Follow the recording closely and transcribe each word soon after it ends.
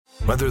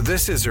Whether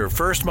this is her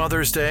first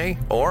Mother's Day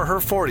or her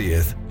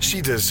 40th, she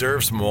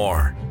deserves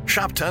more.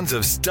 Shop tons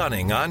of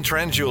stunning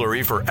on-trend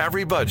jewelry for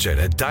every budget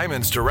at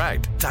Diamonds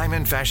Direct.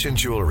 Diamond fashion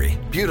jewelry,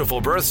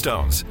 beautiful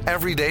birthstones,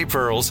 everyday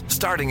pearls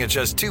starting at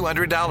just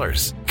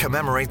 $200.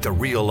 Commemorate the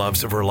real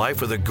loves of her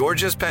life with a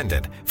gorgeous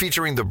pendant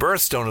featuring the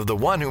birthstone of the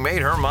one who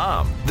made her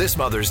mom. This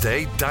Mother's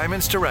Day,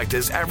 Diamonds Direct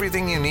is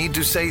everything you need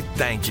to say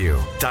thank you.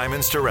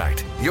 Diamonds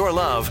Direct. Your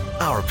love,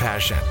 our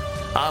passion.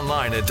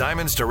 Online at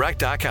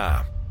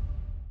diamondsdirect.com.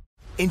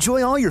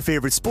 Enjoy all your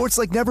favorite sports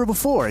like never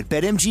before at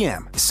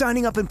BetMGM.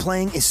 Signing up and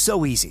playing is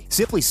so easy.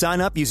 Simply sign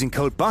up using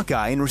code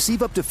Buckeye and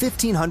receive up to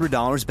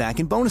 $1,500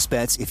 back in bonus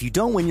bets if you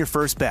don't win your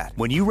first bet.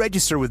 When you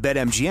register with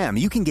BetMGM,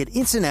 you can get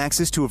instant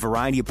access to a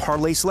variety of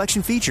parlay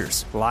selection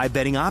features, live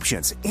betting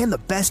options, and the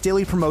best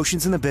daily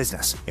promotions in the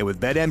business. And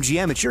with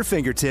BetMGM at your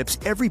fingertips,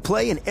 every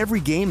play and every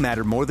game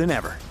matter more than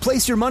ever.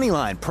 Place your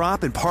moneyline,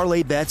 prop, and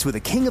parlay bets with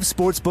the king of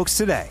sportsbooks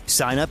today.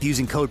 Sign up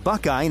using code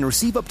Buckeye and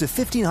receive up to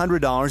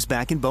 $1,500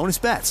 back in bonus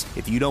bets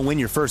if you don't win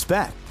your first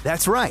bet.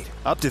 That's right,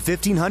 up to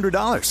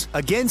 $1,500.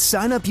 Again,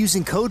 sign up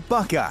using code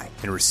Buckeye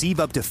and receive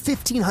up to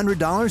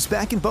 $1,500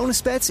 back in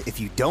bonus bets if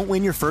you don't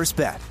win your first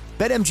bet.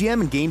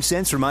 BetMGM and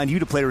GameSense remind you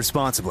to play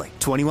responsibly.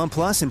 21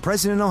 plus and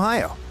present in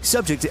Ohio.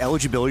 Subject to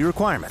eligibility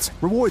requirements.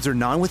 Rewards are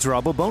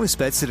non-withdrawable bonus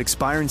bets that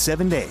expire in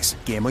 7 days.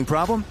 Gambling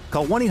problem?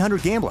 Call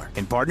 1-800-GAMBLER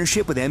in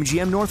partnership with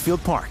MGM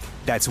Northfield Park.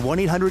 That's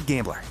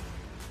 1-800-GAMBLER.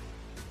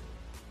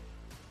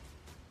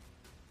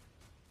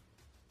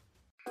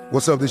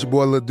 What's up, this your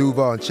boy Lil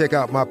Duval, and check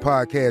out my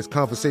podcast,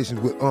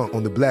 Conversations with Unc,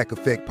 on the Black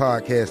Effect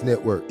Podcast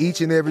Network.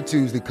 Each and every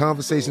Tuesday,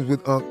 Conversations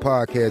with Unc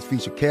podcast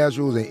feature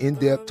casuals and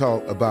in-depth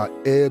talk about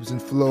ebbs and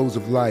flows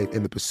of life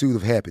and the pursuit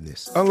of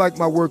happiness. Unlike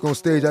my work on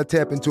stage, I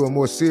tap into a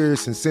more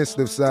serious and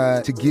sensitive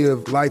side to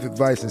give life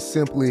advice and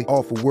simply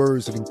offer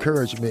words of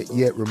encouragement,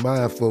 yet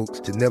remind folks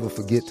to never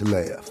forget to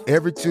laugh.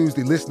 Every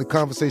Tuesday, listen to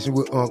Conversation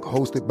with Unc,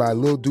 hosted by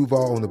Lil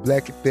Duval on the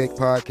Black Effect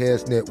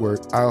Podcast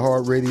Network,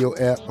 iHeartRadio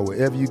app, or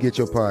wherever you get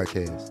your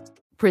podcasts.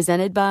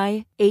 Presented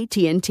by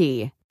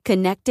AT&T.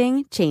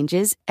 Connecting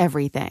changes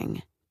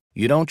everything.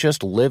 You don't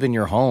just live in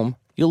your home,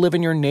 you live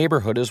in your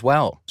neighborhood as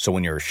well. So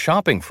when you're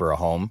shopping for a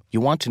home, you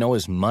want to know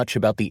as much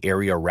about the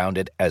area around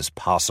it as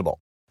possible.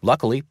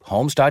 Luckily,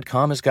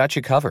 Homes.com has got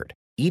you covered.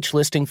 Each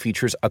listing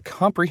features a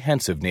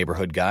comprehensive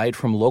neighborhood guide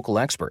from local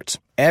experts.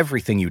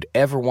 Everything you'd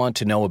ever want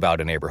to know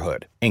about a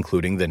neighborhood,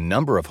 including the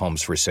number of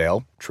homes for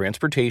sale,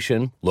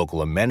 transportation,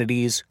 local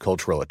amenities,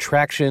 cultural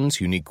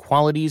attractions, unique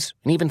qualities,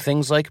 and even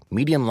things like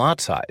median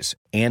lot size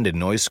and a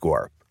noise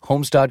score.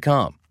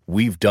 Homes.com.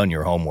 We've done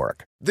your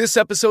homework. This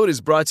episode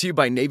is brought to you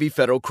by Navy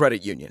Federal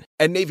Credit Union.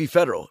 At Navy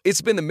Federal,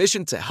 it's been the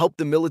mission to help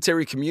the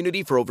military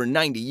community for over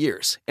 90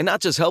 years. And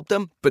not just help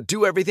them, but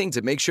do everything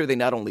to make sure they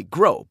not only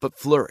grow, but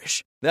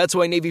flourish. That's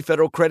why Navy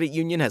Federal Credit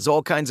Union has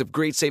all kinds of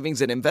great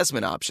savings and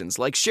investment options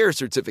like share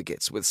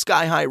certificates with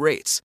sky-high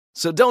rates.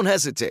 So don't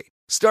hesitate.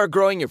 Start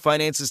growing your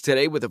finances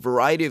today with a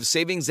variety of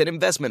savings and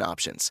investment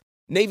options.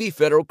 Navy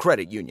Federal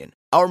Credit Union.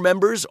 Our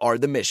members are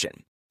the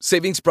mission.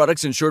 Savings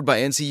products insured by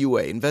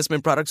NCUA.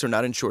 Investment products are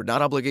not insured,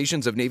 not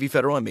obligations of Navy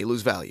Federal and may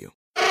lose value.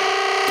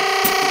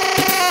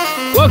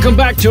 Welcome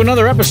back to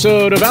another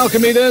episode of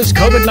Alchemy This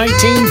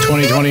COVID-19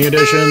 2020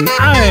 edition.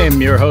 I'm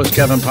your host,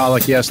 Kevin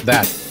Pollak. Yes,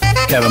 that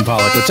Kevin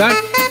Pollak. What's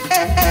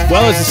that?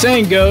 Well, as the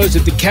saying goes,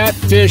 if the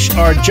catfish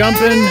are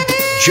jumping,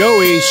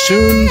 Joey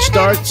soon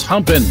starts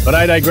humping. But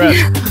I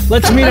digress.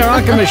 Let's meet our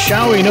alchemist,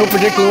 shall we? No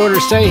particular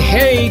order. Say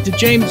hey to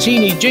James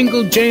Heaney.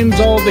 Jingle James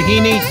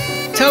Aldahini.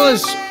 Tell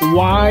us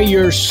why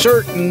you're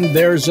certain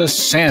there's a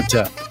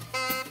Santa.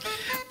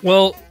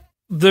 Well,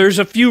 there's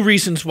a few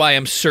reasons why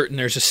I'm certain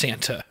there's a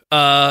Santa.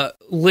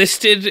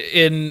 Listed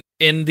in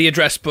the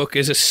address book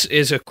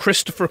is a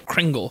Christopher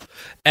Kringle,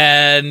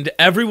 and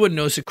everyone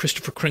knows that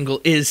Christopher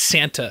Kringle is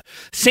Santa.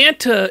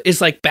 Santa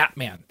is like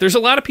Batman. There's a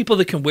lot of people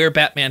that can wear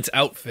Batman's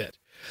outfit.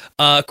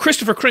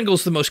 Christopher Kringle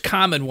is the most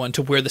common one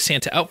to wear the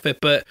Santa outfit,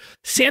 but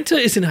Santa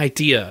is an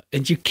idea,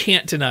 and you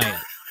can't deny it.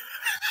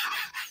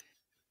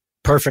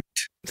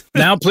 Perfect.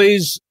 Now,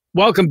 please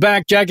welcome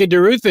back Jackie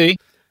DeRuthi.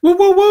 Woo,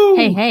 woo, woo.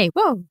 Hey,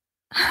 whoa.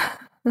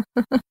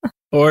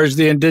 Or as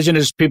the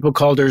indigenous people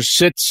called her,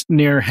 sits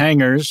near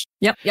hangers.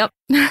 Yep.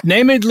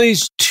 Name at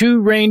least 2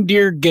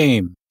 reindeer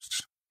games.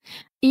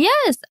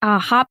 Yes,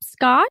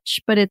 hopscotch,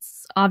 but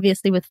it's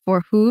obviously with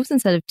 4 hooves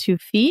instead of 2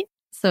 feet,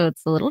 so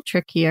it's a little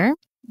trickier.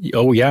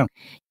 Oh, yeah.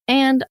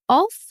 And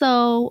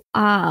also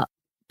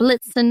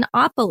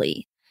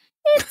Blitzenopoly.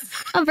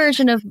 It's a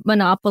version of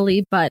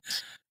Monopoly, but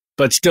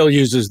still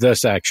uses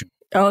this action.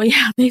 Oh,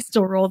 yeah, they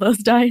still roll those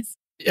dice.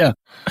 Yeah.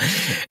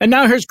 And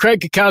now here's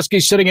Craig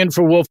Kakowski sitting in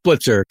for Wolf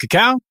Blitzer.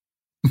 Kakao?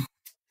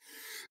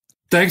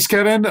 Thanks,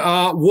 Kevin.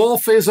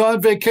 Wolf is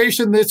on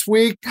vacation this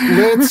week.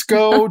 Let's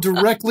go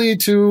directly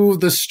to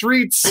the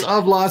streets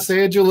of Los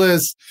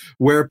Angeles,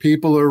 where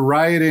people are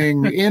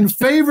rioting in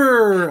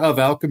favor of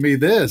Alchemy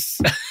This.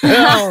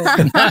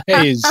 Oh,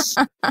 nice.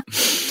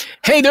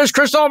 Hey, there's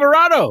Chris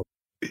Alvarado.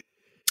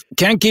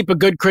 Can't keep a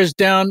good Chris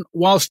down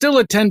while still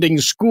attending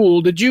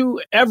school. Did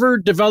you ever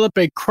develop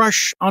a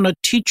crush on a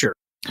teacher?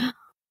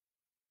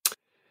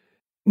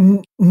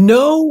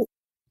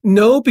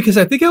 No, because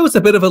I think I was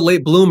a bit of a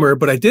late bloomer,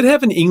 but I did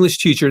have an English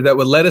teacher that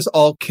would let us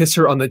all kiss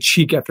her on the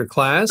cheek after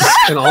class.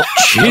 And all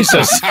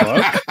Jesus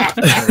fuck.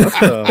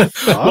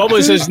 What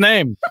was his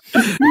name?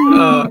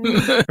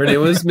 Her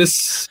name was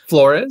Miss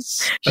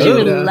Flores. She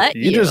would let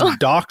You just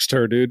doxed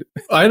her, dude.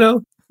 I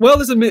know. Well,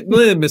 there's a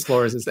million Miss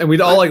Flores's, and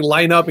we'd all like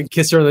line up and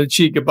kiss her on the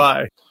cheek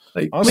goodbye.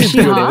 Like,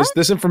 Honestly, dude,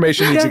 this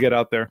information needs to get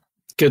out there.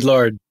 Good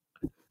Lord.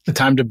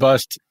 Time to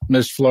bust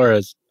Miss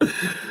Flores.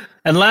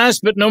 And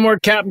last but no more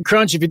Captain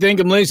Crunch. If you think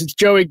I'm lazy, it's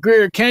Joey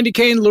Greer, Candy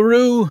Cane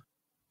LaRue.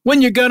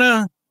 When you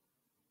gonna?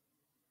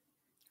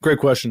 Great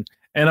question.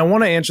 And I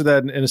want to answer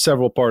that in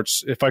several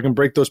parts. If I can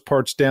break those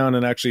parts down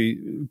and actually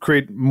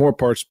create more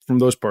parts from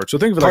those parts. So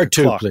think of it like a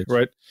clock, please.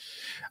 Right?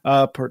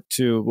 Part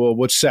 2. Well,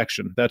 which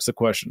section? That's the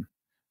question.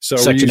 So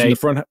we're using the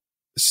front.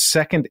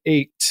 Second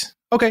 8.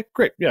 Okay,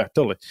 great. Yeah,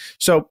 totally.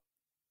 So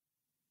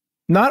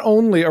not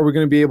only are we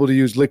going to be able to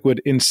use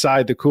liquid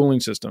inside the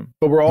cooling system,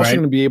 but we're also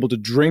going to be able to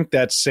drink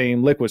that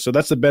same liquid. So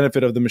that's the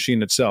benefit of the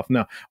machine itself.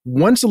 Now,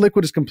 once the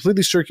liquid is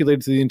completely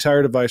circulated to the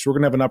entire device, we're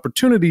going to have an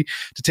opportunity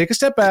to take a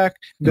step back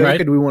and go,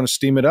 okay, do we want to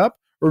steam it up?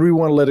 Or do we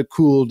want to let it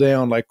cool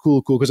down, like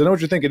cool? Because I know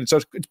what you're thinking. It's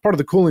part of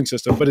the cooling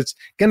system, but it's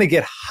going to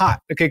get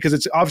hot, okay? Because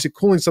it's obviously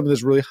cooling something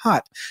that's really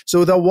hot.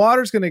 So the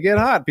water's going to get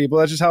hot, people.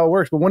 That's just how it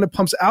works. But when it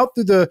pumps out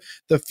through the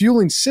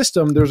fueling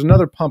system, there's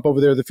another pump over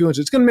there, the fueling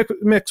system. It's going to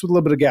mix with a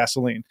little bit of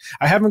gasoline.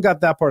 I haven't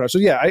got that part out. So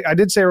yeah, I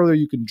did say earlier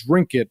you can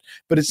drink it,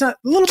 but it's not,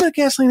 a little bit of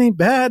gasoline ain't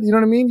bad. You know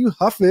what I mean? You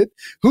huff it.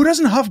 Who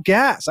doesn't huff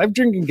gas? I've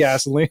drinking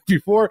gasoline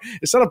before.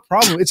 It's not a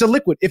problem. It's a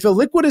liquid. If a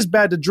liquid is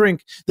bad to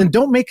drink, then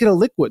don't make it a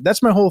liquid.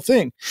 That's my whole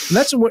thing. And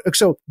that's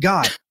so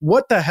God,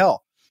 what the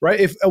hell, right?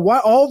 If why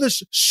all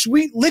this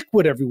sweet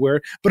liquid everywhere,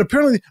 but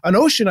apparently an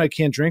ocean I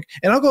can't drink,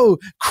 and I'll go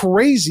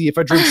crazy if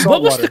I drink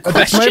salt water. What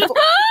was the question?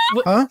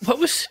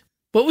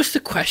 What was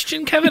the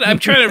question, Kevin? I'm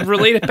trying to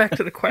relate it back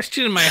to the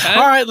question in my head.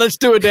 All right, let's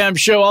do a damn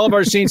show. All of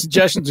our scene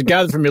suggestions are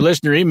gathered from your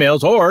listener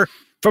emails or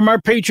from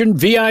our patron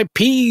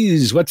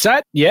VIPs. What's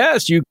that?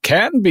 Yes, you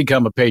can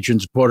become a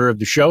patron supporter of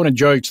the show and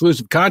enjoy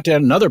exclusive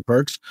content and other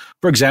perks.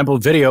 For example,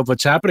 video of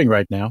what's happening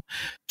right now.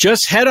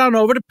 Just head on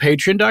over to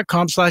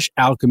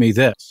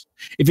patreon.com/alchemythis.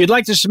 If you'd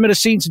like to submit a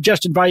scene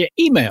suggestion via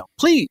email,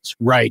 please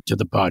write to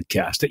the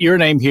podcast at your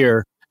name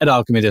here at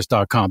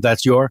alchemythis.com.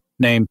 That's your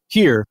name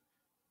here.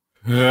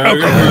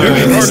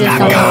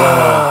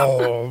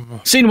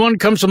 Scene 1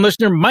 comes from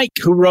listener Mike,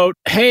 who wrote,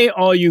 "Hey,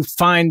 all you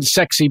fine,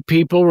 sexy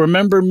people.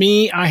 Remember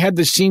me? I had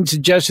the scene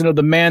suggestion of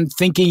the man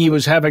thinking he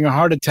was having a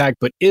heart attack,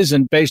 but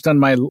isn't, based on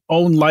my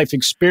own life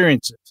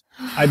experiences.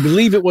 I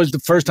believe it was the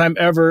first time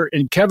ever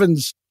in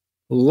Kevin's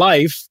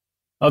life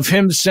of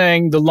him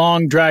saying the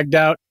long, dragged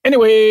out,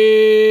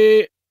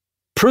 anyway,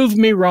 prove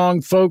me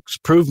wrong, folks,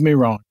 prove me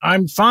wrong.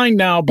 I'm fine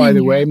now, by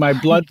the way. My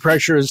blood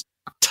pressure is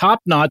top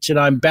notch, and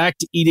I'm back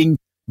to eating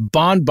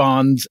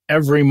bonbons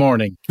every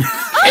morning.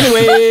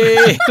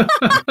 Anyway,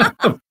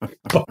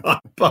 cool.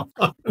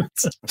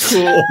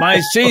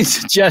 My scene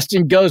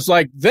suggestion goes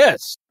like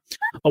this.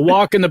 A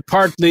walk in the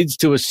park leads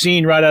to a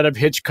scene right out of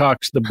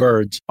Hitchcock's The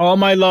Birds. All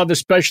my love,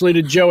 especially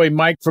to Joey,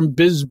 Mike from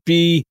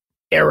Bisbee,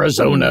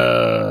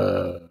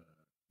 Arizona.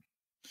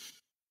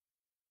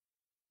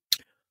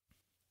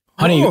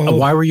 Honey,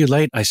 why were you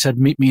late? I said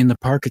meet me in the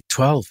park at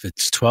 12.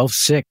 It's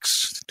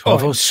 12:06.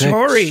 12:06.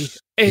 Sorry.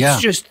 It's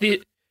just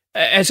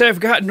as I've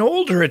gotten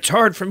older, it's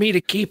hard for me to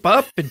keep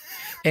up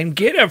and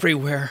get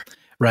everywhere.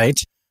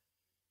 Right.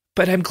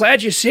 But I'm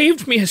glad you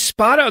saved me a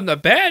spot on the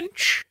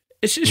bench.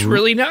 This is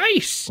really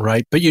nice.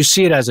 Right. But you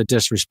see it as a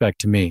disrespect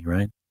to me,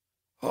 right?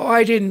 Oh,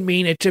 I didn't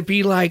mean it to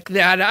be like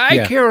that.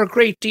 I care a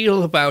great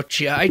deal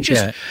about you.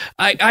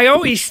 I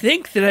always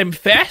think that I'm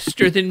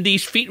faster than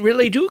these feet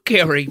really do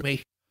carry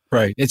me.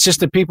 Right. It's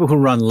just the people who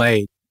run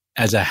late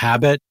as a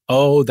habit.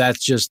 Oh,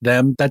 that's just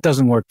them. That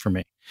doesn't work for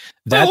me.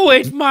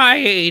 At my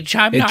age,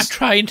 I'm not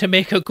trying to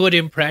make a good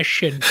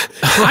impression.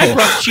 I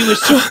thought you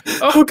was so...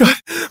 Oh, God.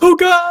 Oh,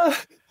 God.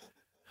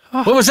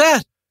 What was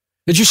that?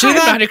 Did you see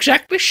that? I'm not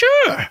exactly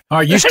sure. All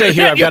right, you stay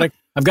here.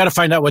 I've got to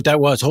find out what that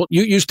was. Hold,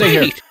 you stay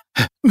here.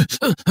 Hot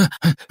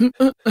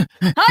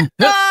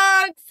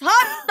dogs!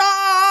 Hot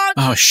dogs!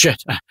 Oh,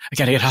 shit. I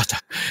got to get hot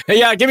dogs. Hey,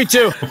 yeah, give me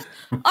 2. All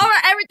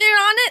right, everything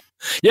on it?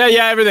 Yeah,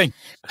 everything.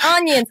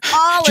 Onions,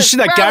 olives, did you see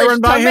that guy run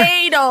by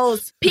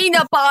tomatoes,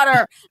 peanut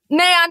butter,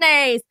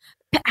 mayonnaise,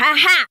 a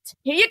hat.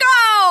 Here you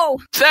go.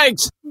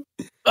 Thanks.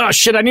 Oh,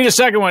 shit, I need a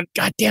second one.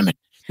 God damn it.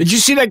 Did you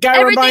see that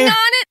guy run by you? Everything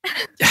on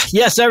it?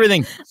 Yes,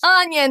 everything.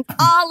 Onions,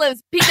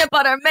 olives, peanut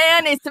butter,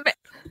 mayonnaise, tomato.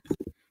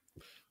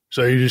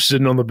 So you're just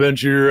sitting on the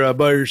bench here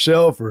by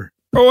yourself, or?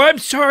 Oh, I'm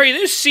sorry.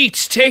 This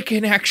seat's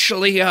taken,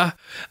 actually. Well,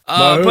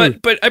 my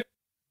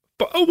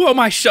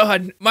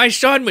son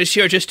was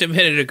here just a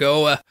minute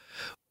ago.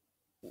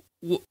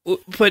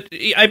 But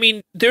I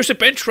mean, there's a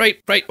bench right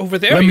over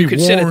there. Let you me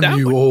could sit it warn down.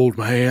 you, old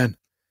man.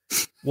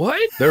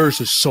 What? There's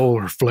a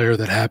solar flare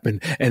that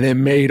happened, and it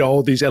made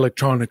all these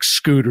electronic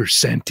scooters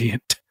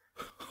sentient.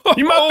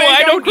 You might think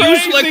I don't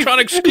use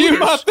electronic scooters. You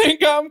might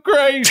think I'm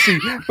crazy,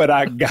 but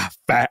I got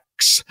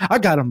facts. I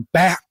got them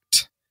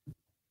backed.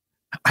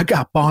 I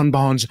got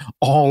bonbons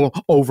all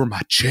over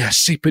my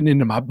chest, seeping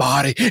into my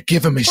body,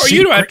 giving me secrets.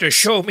 You don't have to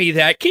show me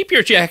that. Keep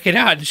your jacket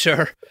on,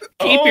 sir.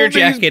 Keep your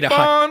jacket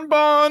on.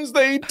 Bonbons,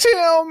 they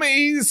tell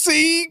me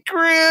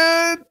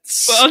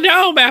secrets. Well,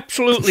 now I'm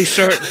absolutely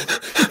certain.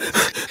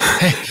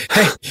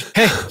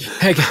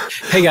 Hey,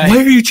 guy. Why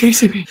are you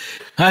chasing me?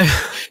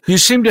 You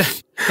seemed to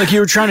like you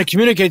were trying to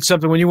communicate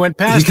something when you went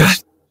past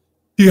us.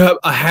 You have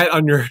a hat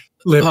on your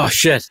lip. Oh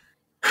shit!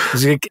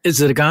 Is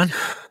it gone?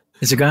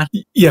 Is it gone?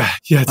 Yeah,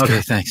 it's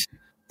okay. gone.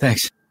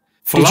 Thanks.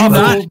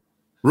 Falafel.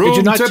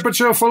 Room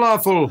temperature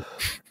falafel.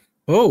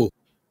 Oh,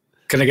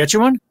 can I get you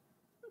one?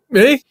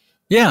 Me?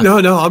 Yeah. No,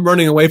 I'm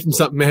running away from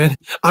something, man.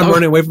 I'm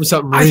running away from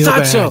something real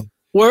bad. I thought so.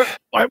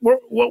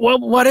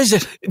 What is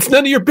it? It's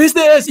none of your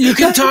business. You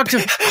can talk to.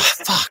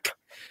 Fuck.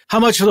 How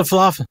much for the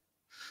falafel?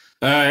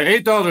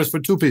 $8 for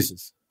 2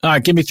 pieces. All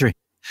right, give me 3.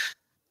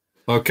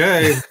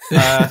 Okay.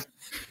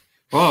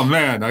 Oh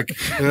man, I'm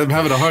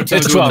having a hard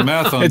time doing the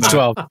math on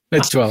that.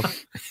 It's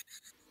 12.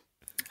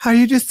 Are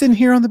you just sitting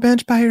here on the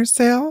bench by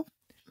yourself?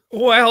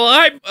 Well,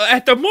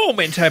 at the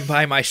moment I'm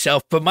by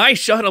myself, but my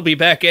son will be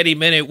back any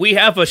minute. We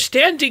have a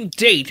standing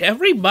date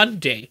every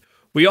Monday.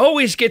 We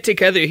always get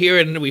together here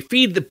and we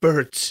feed the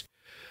birds.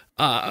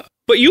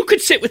 But you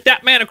could sit with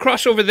that man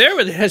across over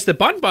there that has the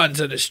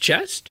bonbons on his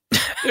chest.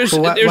 There's a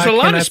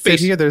lot of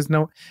space here. There's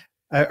no.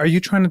 Are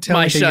you trying to tell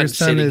me that your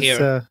son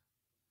is?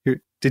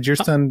 Did your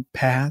son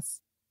pass?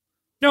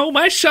 No,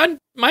 my son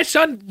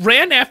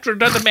ran after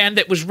another man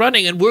that was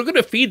running, and we're going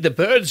to feed the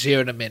birds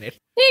here in a minute.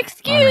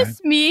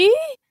 Excuse me?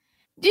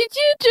 Did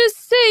you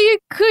just say you're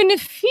going to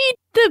feed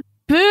the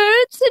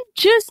birds in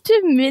just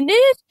a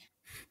minute?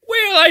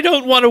 Well, I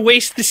don't want to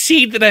waste the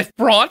seed that I've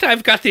brought.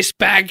 I've got this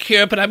bag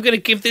here, but I'm going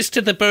to give this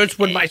to the birds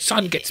when my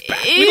son gets back.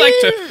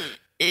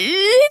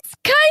 It's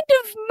kind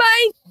of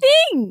my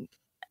thing.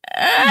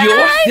 Your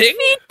thing? I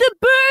feed the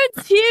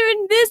birds here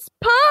in this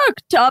park.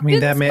 Toppings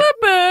for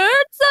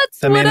birds.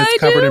 That's what I do. That man is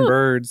covered in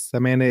birds.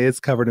 Amanda is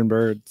covered in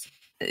birds.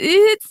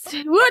 It's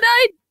what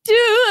I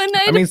do,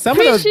 and some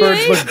of those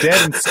birds look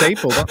dead and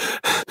stapled.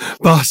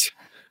 Boss,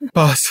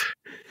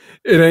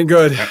 it ain't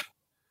good.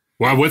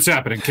 Well, what's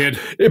happening, kid?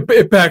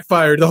 It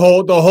backfired. The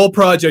whole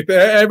project,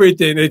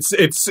 everything.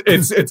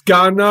 It's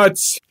gone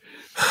nuts.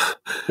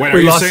 Wait, are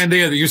you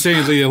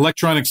saying the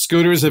electronic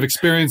scooters have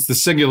experienced the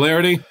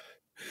singularity?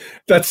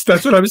 That's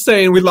what I'm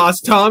saying. We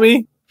lost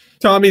Tommy.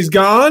 Tommy's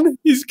gone.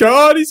 He's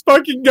gone. He's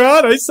fucking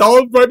gone. I saw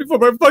him right before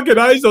my fucking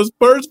eyes. Those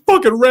birds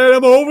fucking ran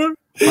him over.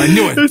 I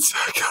knew it.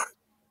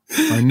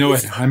 I knew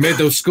it. I made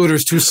those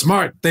scooters too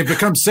smart. They've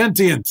become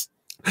sentient.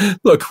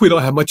 Look, we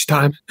don't have much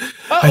time.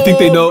 I think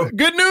they know.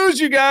 Good news,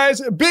 you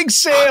guys. Big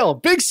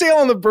sale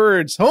on the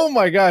birds. Oh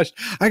my gosh.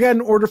 I got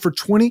an order for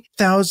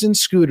 20,000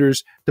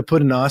 scooters to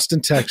put in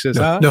Austin, Texas.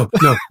 No.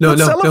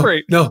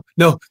 Celebrate. No.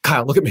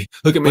 Kyle, look at me.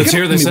 Let's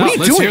hear this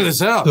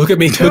out. Look at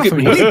me. What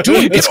are you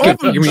doing? Get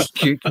over me.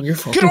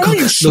 Get over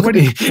you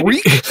sweaty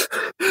freak.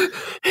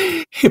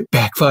 It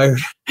backfired.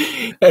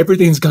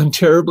 Everything's gone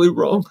terribly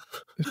wrong.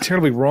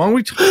 Terribly wrong?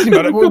 We talking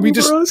about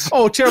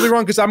it? Terribly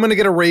wrong because I'm going to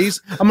get a raise.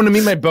 I'm going to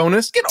meet my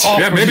bonus. Get off.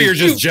 Yeah, maybe you're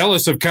just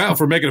jealous of Kyle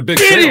for making a big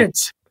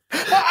idiot.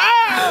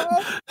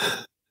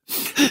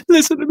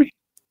 Listen to me.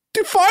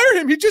 Dude, fire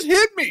him. He just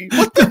hit me.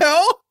 What the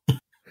hell?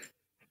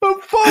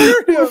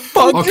 Fire him.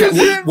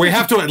 Okay, we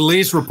have to at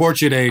least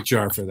report you to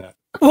HR for that.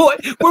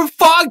 We're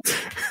fucked.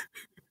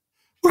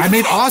 I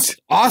mean,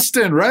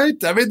 Austin, right?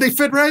 I mean, they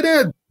fit right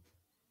in.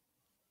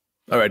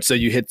 All right, so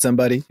you hit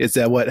somebody? Is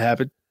that what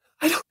happened?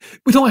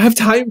 We don't have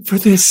time for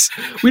this.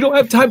 We don't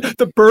have time.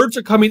 The birds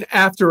are coming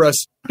after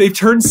us. They've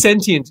turned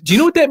sentient. Do you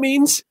know what that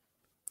means?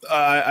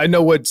 I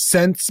know what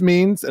sense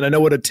means, and I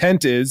know what a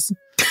tent is.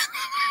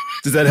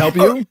 Does that help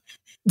you?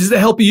 Does that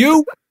help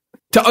you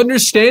to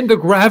understand the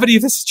gravity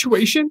of the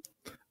situation?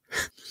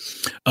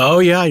 Oh,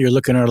 yeah. You're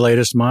looking at our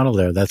latest model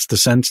there. That's the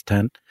Sense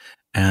tent.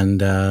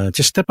 And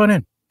just step on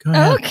in. Go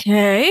ahead.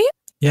 Okay.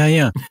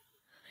 Yeah.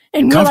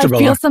 And will I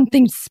feel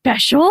something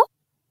special?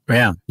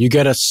 Yeah. You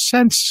get a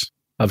sense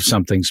of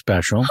something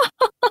special.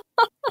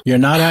 You're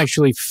not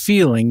actually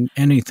feeling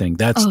anything.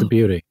 That's the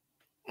beauty.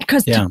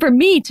 Because for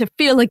me to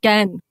feel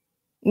again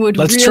would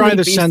be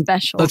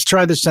special. Let's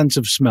try the sense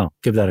of smell.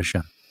 Give that a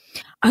shot.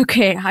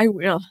 Okay, I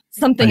will.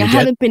 Something I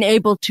haven't been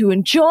able to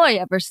enjoy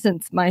ever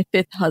since my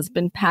 5th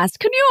husband passed.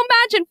 Can you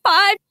imagine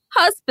 5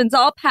 husbands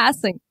all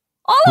passing?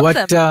 All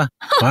of them.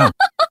 Wow.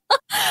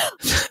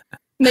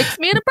 Makes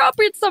me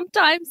inappropriate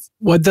sometimes.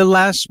 What'd the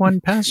last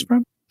one pass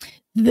from?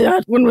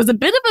 That one was a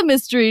bit of a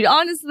mystery.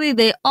 Honestly,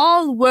 they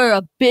all were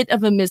a bit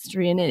of a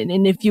mystery.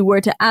 And if you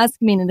were to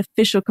ask me in an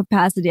official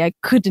capacity, I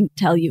couldn't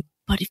tell you.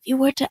 But if you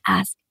were to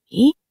ask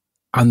me...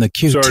 On the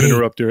QT... Sorry to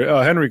interrupt you.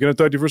 Henry, can I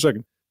talk to you for a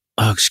second?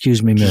 Oh,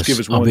 excuse me, miss. Just give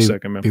us one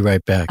second, man. Be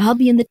right back. I'll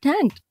be in the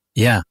tent.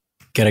 Yeah,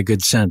 get a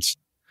good sense.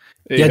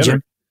 Hey, yeah,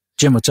 Henry.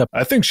 Jim, what's up?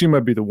 I think she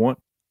might be the one.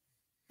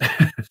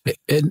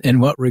 In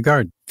what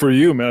regard? For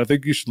you, man. I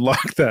think you should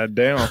lock that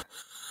down.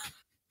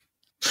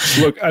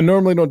 Look, I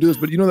normally don't do this,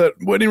 but you know that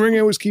wedding ring I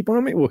always keep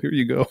on me? Well, here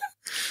you go.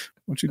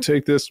 don't you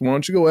take this? Why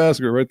don't you go ask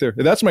her right there?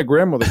 That's my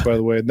grandmother's, by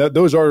the way.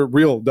 Those are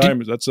real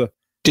diamonds.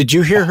 Did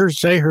you hear her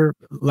say her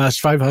last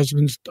 5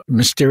 husbands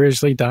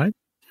mysteriously died?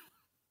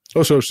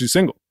 Oh, so she's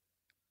single.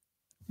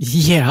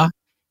 Yeah.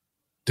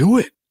 Do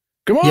it.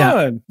 Come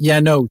on. Yeah,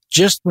 no.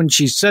 Just when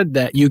she said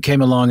that, you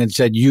came along and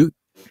said,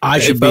 I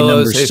should be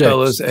number 6.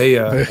 Fellas, I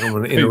don't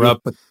want to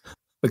interrupt, but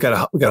we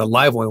got a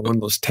live one in one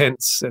of those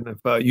tents. And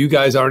if you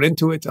guys aren't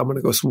into it, I'm going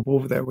to go swoop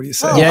over there. What do you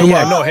say?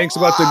 No, Hank's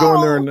about to go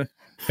in there and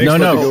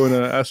go in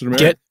Aston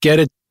America. Get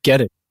it.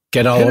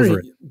 Get all Henry, over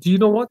it. Do you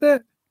don't want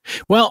that?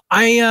 Well,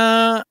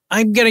 I'm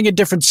getting a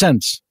different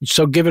sense.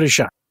 So give it a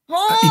shot.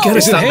 You got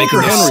to stop making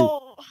Henry.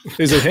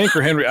 Is it Hank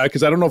or Henry?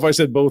 Because I don't know if I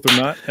said both or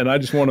not, and I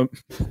just want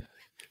to.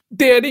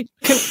 Daddy,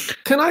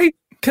 can I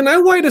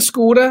white a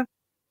scooter?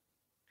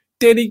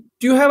 Daddy,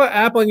 do you have an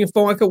app on your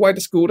phone I could white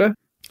a scooter?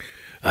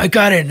 I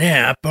got an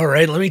app. All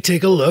right, let me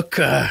take a look.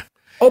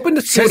 Open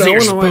the scooter. Says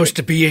you're supposed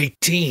to be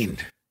 18.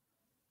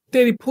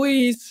 Daddy,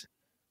 please.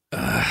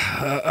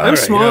 I'm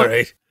smart. All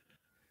right.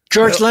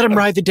 George, let him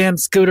ride the damn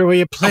scooter, will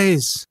you,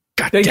 please?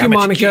 God Thank damn you,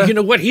 it. Monica. You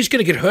know what? He's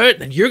going to get hurt,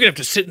 and then you're going to have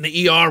to sit in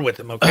the ER with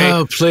him, okay?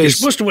 Oh, please. You're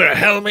supposed to wear a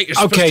helmet. You're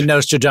supposed Okay, to...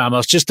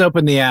 Nostradamus, just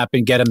open the app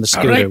and get him the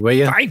scooter, All right, will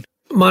you? Fine.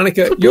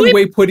 Monica, you're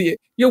way prettier.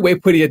 You're way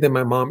prettier than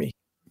my mommy.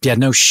 Yeah,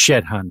 no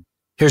shit, hon.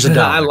 Here's $1.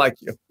 I like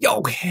you.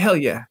 Yo, hell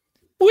yeah.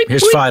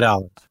 Here's $5.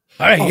 All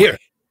right, here.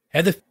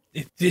 Have this.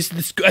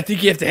 I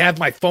think you have to have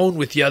my phone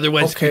with you,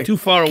 otherwise if you're too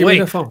far Give me away,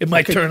 the phone. it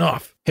might turn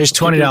off. Here's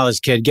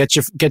 $20, kid.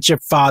 Get your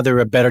father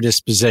a better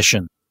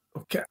disposition.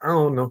 Okay, I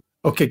don't know.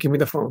 Okay, give me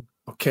the phone.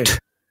 Okay.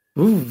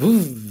 Look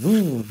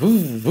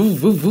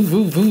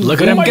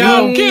at him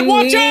go. Kid,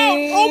 watch out!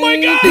 Oh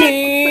my God!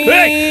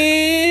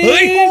 Hey!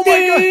 Oh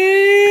my God!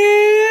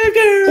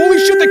 Holy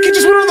shit! The kid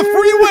just went on the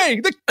freeway.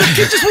 The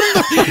kid just went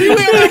on the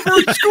freeway on that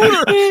first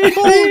scooter.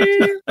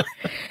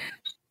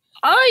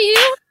 Are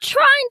you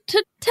trying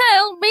to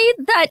tell me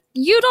that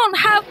you don't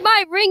have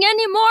my ring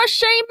anymore,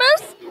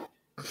 Seamus?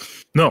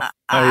 No,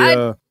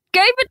 I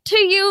gave it to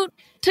you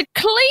to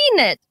clean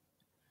it.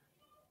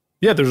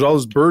 Yeah, there's all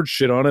this bird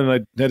shit on it, and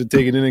I had to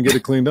take it in and get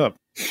it cleaned up.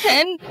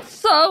 And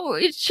so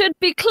it should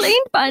be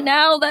cleaned by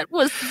now. That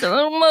was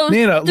almost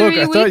Nina, look,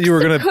 I thought you were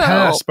going to ago.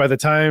 pass by the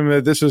time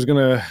that this was going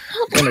to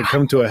kind of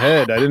come to a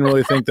head. I didn't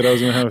really think that I was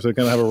going to have to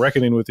kind of have a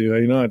reckoning with you.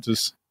 You know, it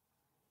just...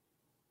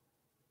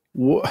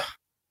 What?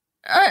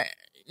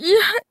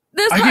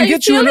 This I how can you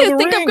get you feel? another You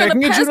think ring. I'm I going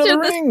can to get you pass you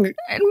another this? ring.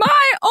 And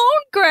my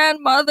own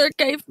grandmother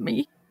gave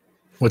me.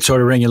 What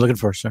sort of ring you looking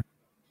for, sir?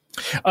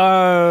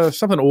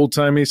 Something old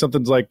timey.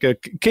 Something's like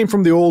came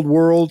from the old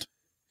world.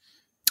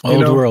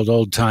 Old world,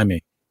 old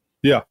timey.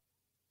 Yeah.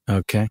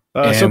 Okay.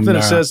 Something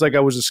that says like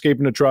I was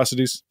escaping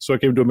atrocities, so I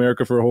came to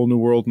America for a whole new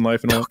world in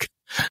life and all.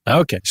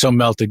 Okay. So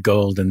melted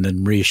gold and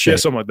then reshaped. Yeah,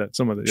 something like that.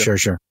 Something like that. Yeah.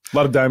 Sure. A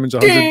lot of diamonds.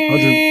 100.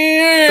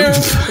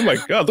 Oh my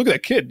God! Look at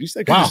that kid.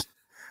 Wow.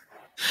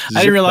 I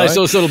didn't realize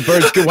those little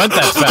birds went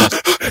that fast.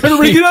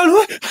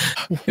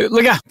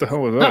 Look out! The hell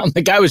was that? Oh,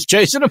 the guy was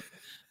chasing him.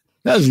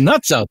 That was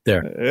nuts out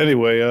there.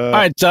 Anyway, all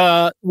right.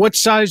 What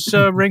size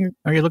ring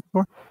are you looking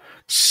for?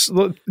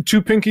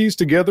 2 pinkies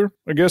together.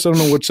 I guess I don't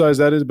know what size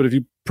that is, but if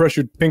you press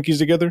your pinkies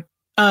together,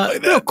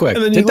 like real quick,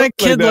 did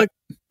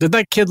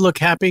that kid look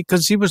happy?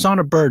 Because he was on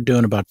a bird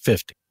doing about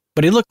 50,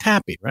 but he looked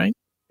happy, right?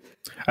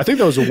 I think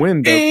that was a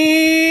wind.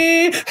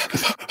 Wait,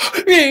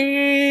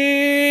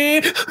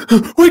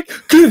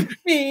 good.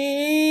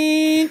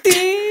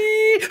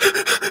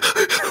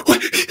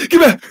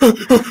 Give back.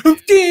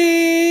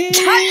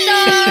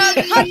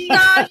 Hot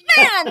dog,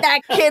 man,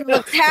 that kid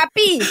looks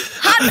happy.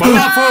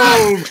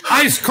 Falafel,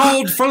 ice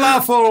cold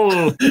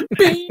falafel.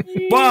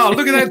 Wow,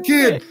 look at that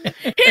kid.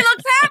 He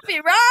looks happy,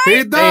 right?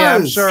 He does. Hey,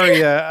 I'm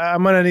sorry.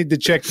 I'm gonna need to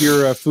check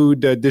your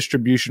food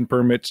distribution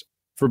permits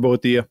for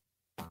both of you.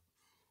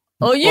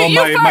 Oh, you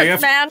first,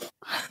 man.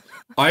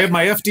 I have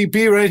my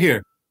FTP right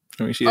here.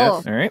 Let me see that.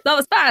 All right. That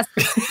was fast.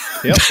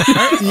 Yep.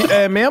 All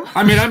right. Ma'am?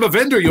 I mean, I'm a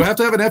vendor. You have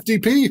to have an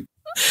FTP.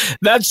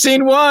 That's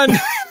scene 1.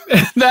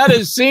 That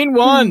is scene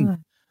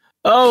 1.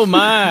 Oh,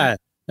 my.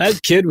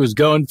 That kid was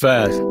going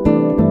fast.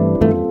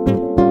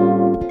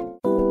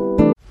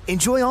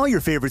 Enjoy all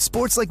your favorite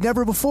sports like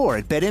never before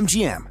at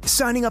BetMGM.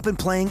 Signing up and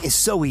playing is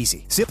so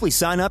easy. Simply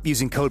sign up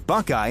using code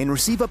Buckeye and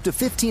receive up to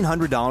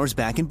 $1,500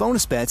 back in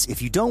bonus bets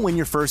if you don't win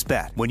your first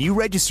bet. When you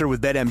register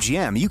with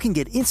BetMGM, you can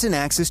get instant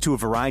access to a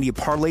variety of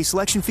parlay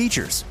selection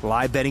features,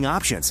 live betting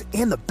options,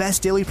 and the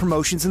best daily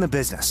promotions in the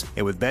business.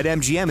 And with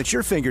BetMGM at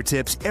your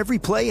fingertips, every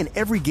play and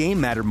every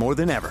game matter more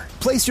than ever.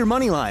 Place your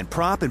moneyline,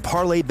 prop, and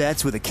parlay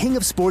bets with the king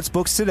of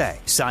sportsbooks today.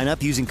 Sign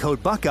up using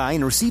code Buckeye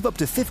and receive up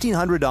to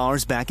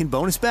 $1,500 back in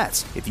bonus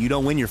bets if you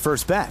don't win your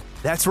first bet.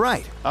 That's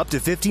right, up to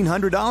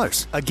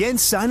 $1,500. Again,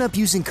 sign up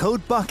using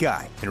code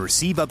Buckeye and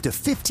receive up to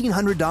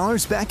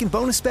 $1,500 back in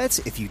bonus bets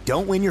if you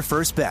don't win your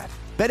first bet.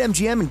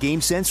 BetMGM and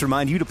GameSense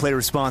remind you to play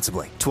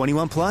responsibly.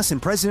 21 plus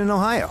and present in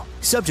Ohio.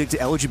 Subject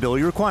to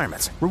eligibility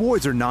requirements.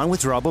 Rewards are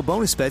non-withdrawable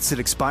bonus bets that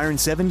expire in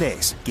 7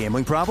 days.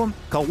 Gambling problem?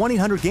 Call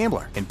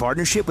 1-800-GAMBLER in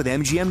partnership with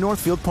MGM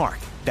Northfield Park.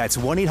 That's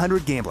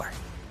 1-800-GAMBLER.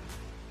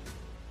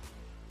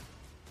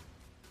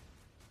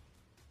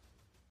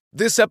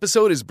 This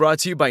episode is brought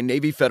to you by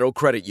Navy Federal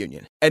Credit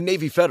Union. At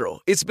Navy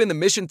Federal, it's been the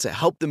mission to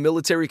help the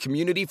military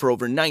community for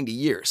over 90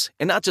 years.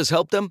 And not just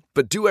help them,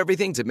 but do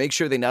everything to make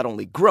sure they not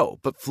only grow,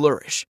 but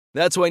flourish.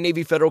 That's why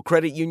Navy Federal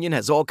Credit Union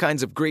has all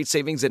kinds of great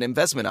savings and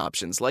investment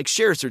options like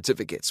share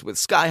certificates with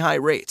sky-high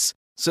rates.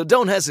 So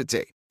don't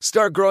hesitate.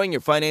 Start growing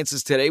your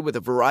finances today with a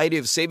variety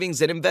of savings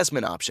and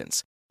investment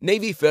options.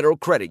 Navy Federal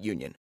Credit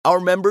Union. Our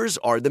members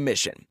are the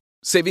mission.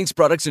 Savings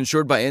products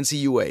insured by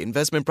NCUA.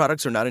 Investment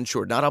products are not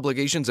insured, not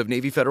obligations of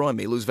Navy Federal and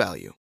may lose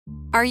value.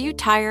 Are you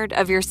tired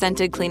of your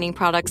scented cleaning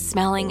products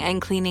smelling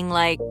and cleaning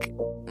like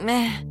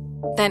meh?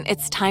 Then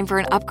it's time for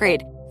an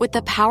upgrade with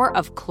the power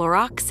of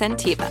Clorox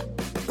Scentiva.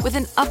 With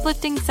an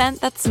uplifting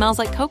scent that smells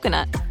like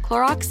coconut,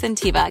 Clorox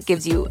Scentiva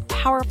gives you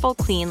powerful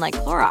clean like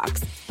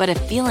Clorox, but a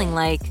feeling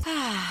like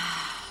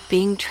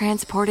being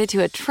transported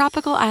to a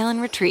tropical island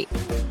retreat.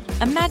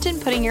 Imagine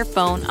putting your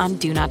phone on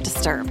Do Not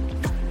Disturb,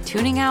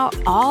 tuning out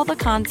all the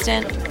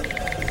constant,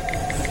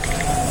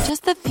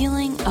 just the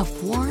feeling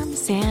of warm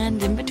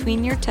sand in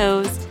between your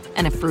toes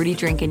and a fruity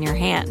drink in your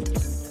hand.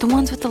 The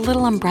ones with the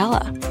little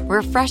umbrella.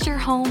 Refresh your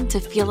home to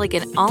feel like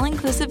an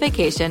all-inclusive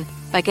vacation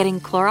by getting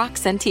Clorox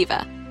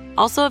Scentiva.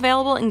 Also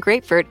available in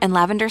grapefruit and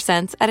lavender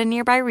scents at a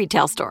nearby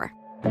retail store.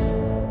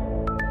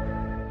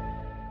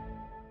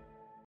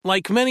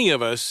 Like many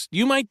of us,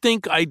 you might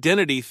think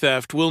identity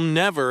theft will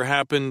never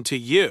happen to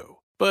you.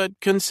 But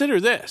consider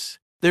this.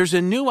 There's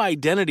a new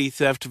identity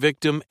theft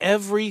victim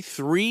every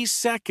 3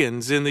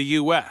 seconds in the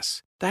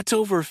U.S. That's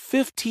over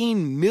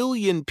 15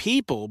 million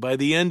people by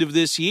the end of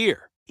this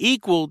year,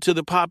 equal to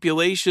the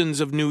populations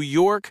of New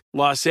York,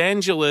 Los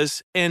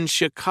Angeles, and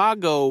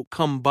Chicago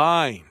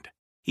combined.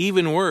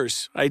 Even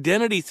worse,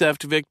 identity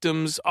theft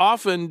victims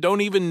often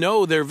don't even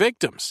know they're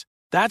victims.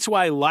 That's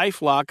why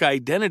LifeLock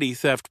Identity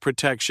Theft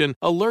Protection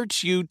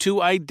alerts you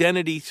to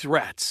identity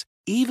threats,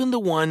 even the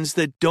ones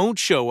that don't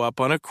show up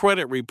on a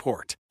credit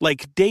report,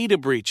 like data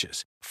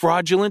breaches,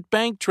 fraudulent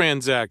bank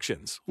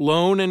transactions,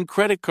 loan and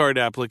credit card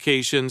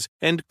applications,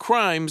 and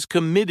crimes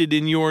committed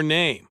in your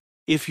name.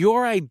 If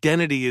your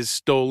identity is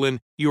stolen,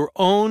 your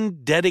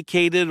own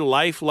dedicated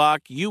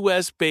LifeLock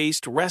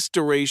U.S.-based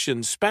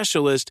restoration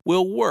specialist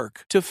will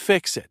work to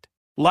fix it.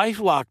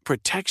 LifeLock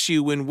protects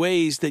you in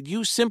ways that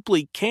you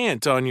simply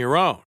can't on your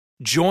own.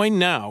 Join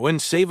now and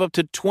save up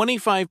to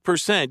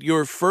 25%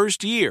 your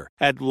first year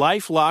at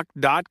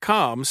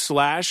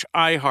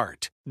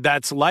LifeLock.com/iHeart.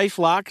 That's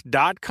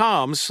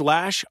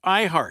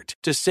LifeLock.com/iHeart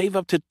to save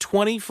up to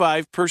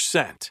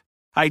 25%.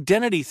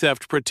 Identity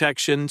theft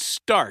protection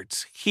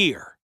starts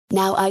here.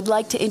 Now I'd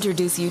like to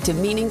introduce you to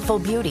Meaningful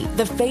Beauty,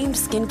 the famed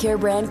skincare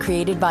brand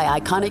created by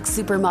iconic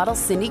supermodel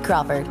Cindy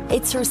Crawford.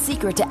 It's her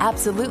secret to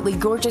absolutely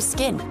gorgeous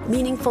skin.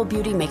 Meaningful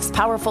Beauty makes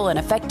powerful and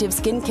effective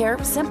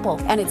skincare simple,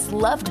 and it's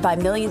loved by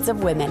millions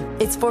of women.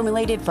 It's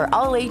formulated for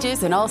all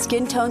ages and all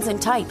skin tones and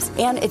types,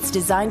 and it's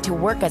designed to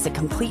work as a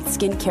complete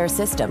skincare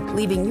system,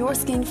 leaving your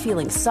skin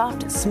feeling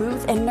soft,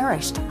 smooth, and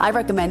nourished. I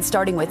recommend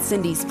starting with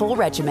Cindy's full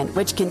regimen,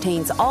 which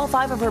contains all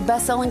 5 of her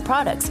best-selling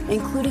products,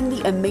 including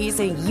the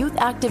amazing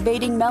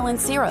youth-activating Melon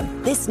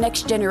Serum. This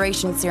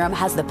next-generation serum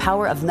has the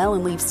power of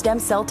melon leaf stem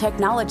cell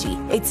technology.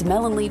 It's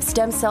melon leaf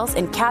stem cells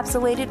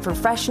encapsulated for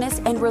freshness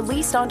and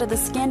released onto the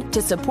skin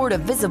to support a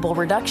visible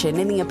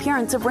reduction in the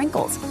appearance of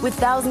wrinkles. With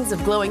thousands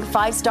of glowing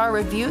 5-star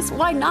reviews,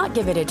 why not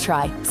give it a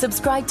try?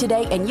 Subscribe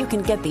today and you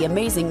can get the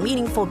amazing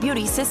Meaningful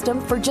Beauty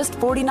system for just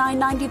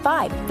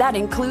 $49.95. That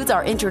includes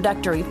our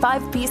introductory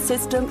 5-piece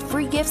system,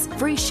 free gifts,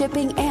 free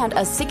shipping, and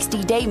a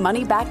 60-day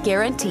money-back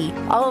guarantee.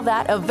 All of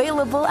that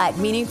available at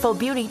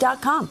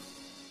meaningfulbeauty.com.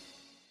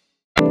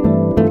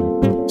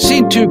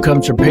 Scene 2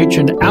 comes from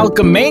patron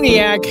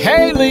Alchemaniac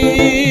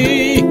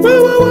Haley. Woo,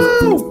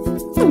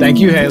 woo, woo. Thank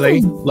you, Haley.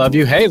 Love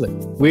you, Haley.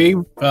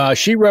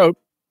 She wrote,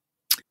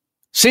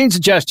 scene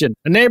suggestion.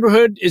 A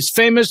neighborhood is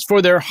famous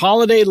for their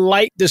holiday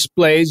light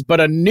displays, but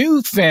a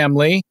new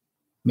family,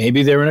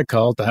 maybe they're in a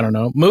cult, I don't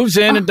know, moves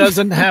in and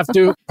doesn't have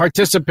to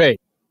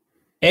participate.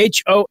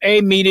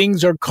 HOA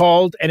meetings are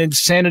called and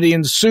insanity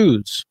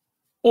ensues.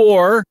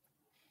 Or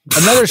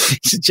another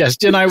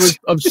suggestion, I was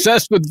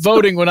obsessed with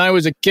voting when I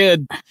was a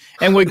kid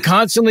and would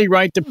constantly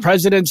write the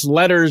president's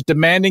letters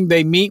demanding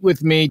they meet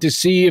with me to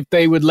see if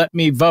they would let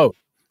me vote.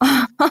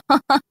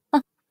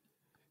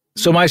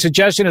 So my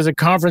suggestion is a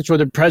conference where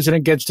the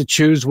president gets to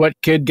choose what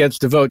kid gets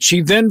to vote.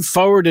 She then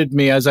forwarded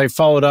me, as I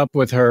followed up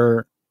with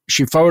her,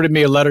 she forwarded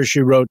me a letter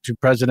she wrote to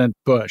President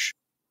Bush.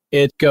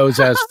 It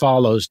goes as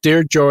follows.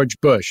 Dear George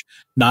Bush,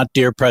 not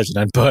dear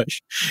President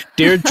Bush.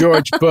 Dear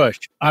George Bush,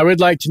 I would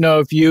like to know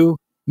if you,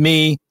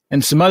 me,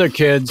 and some other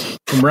kids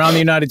from around the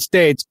United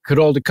States could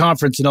hold a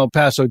conference in El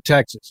Paso,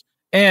 Texas.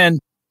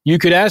 And you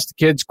could ask the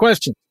kids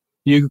questions.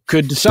 You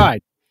could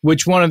decide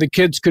which one of the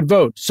kids could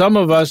vote. Some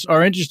of us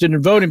are interested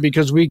in voting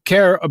because we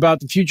care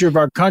about the future of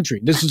our country.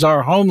 This is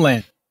our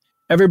homeland.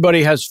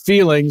 Everybody has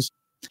feelings.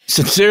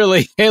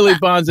 Sincerely, Haley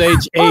Bonds,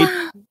 age 8,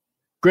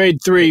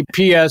 grade 3,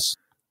 P.S.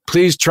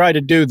 Please try to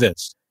do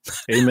this.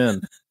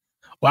 Amen.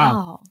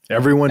 Wow.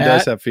 Everyone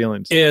does have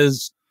feelings.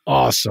 Is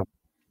awesome.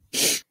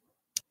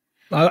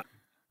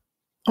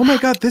 Oh my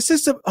God,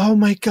 oh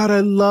my God, I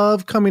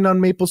love coming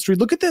on Maple Street.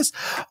 Look at this.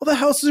 All the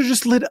houses are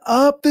just lit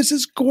up. This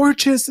is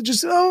gorgeous.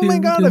 Oh my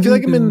God, I feel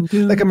like I'm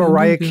in like a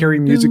Mariah Carey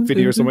music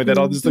video or something like that.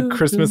 All this, the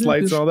Christmas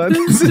lights and all that.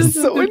 This is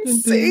so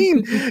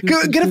insane.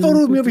 Get a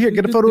photo of me over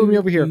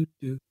here.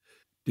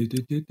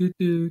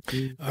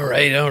 All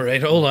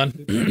right. Hold on.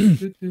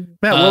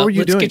 Matt, what were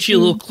you doing? Let's get you a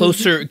little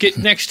closer. Get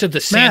next to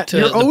the Santa.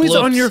 Matt, you're always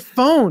on your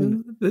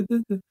phone.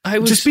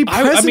 Just be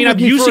present. I'm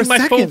using my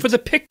phone for the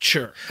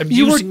picture.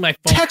 You were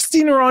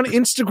texting her on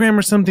Instagram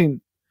or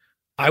something.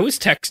 I was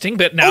texting,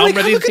 but now I'm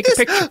ready to take a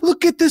picture.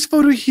 Look at this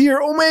photo here.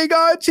 Oh my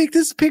God, take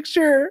this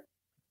picture.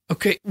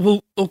 Okay,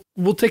 we'll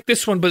take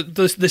this one, but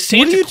the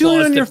Santa What are you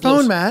doing on your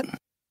phone, Matt?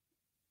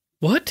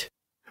 What?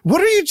 What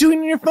are you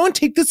doing on your phone?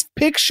 Take this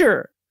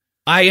picture.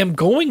 I am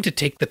going to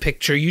take the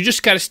picture. You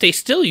just got to stay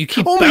still. You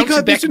keep bouncing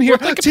back this one and here.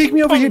 forth like Take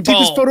me over here. Take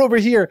this photo over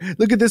here.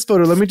 Look at this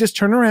photo. Let me just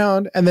turn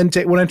around, and then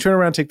when I turn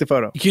around, take the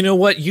photo. You know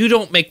what? You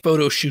don't make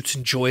photo shoots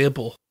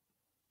enjoyable,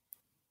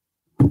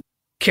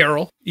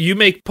 Carol. You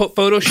make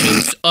photo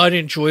shoots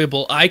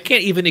unenjoyable. I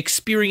can't even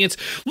experience.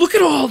 Look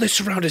at all this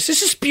around us.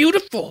 This is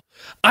beautiful.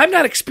 I'm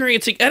not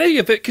experiencing any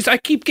of it because I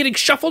keep getting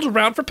shuffled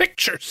around for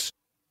pictures.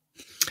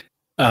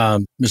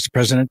 Mr.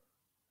 President,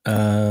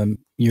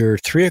 your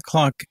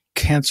 3:00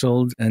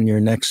 canceled, and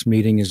your next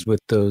meeting is with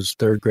those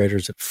third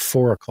graders at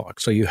 4:00.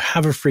 So you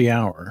have a free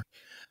hour.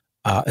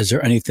 Is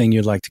there anything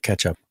you'd like to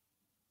catch up?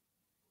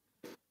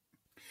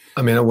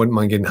 I mean, I wouldn't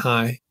mind getting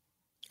high.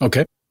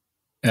 Okay.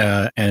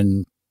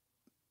 And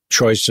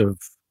choice of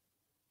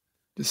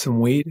just some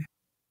weed?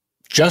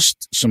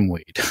 Just some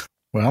weed.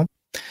 Well,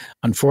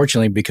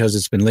 unfortunately, because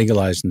it's been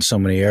legalized in so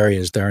many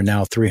areas, there are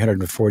now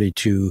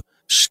 342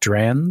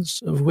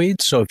 strands of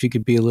weed. So if you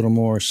could be a little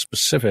more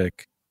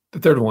specific. The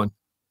third one.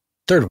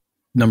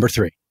 Number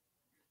 3.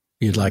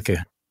 You'd like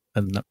a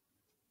Yeah, and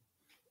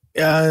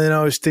then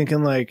I was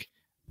thinking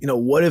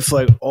what if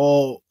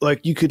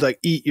you could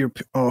eat your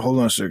hold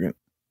on a second.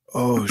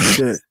 Oh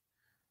shit.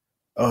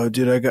 Oh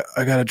dude,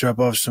 I gotta drop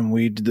off some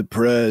weed to the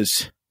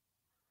prez.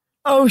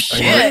 Oh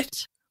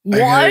shit. I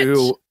gotta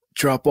go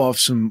drop off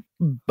some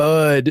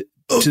bud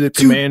to the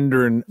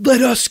commander and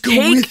let us go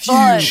with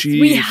bud. you, Chief.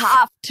 We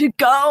have to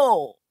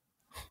go.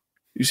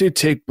 You say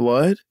take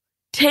blood?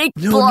 Take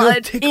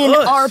blood take in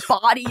us. our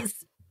bodies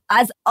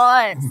as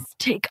us.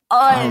 Take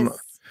us.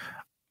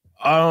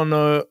 I don't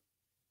know.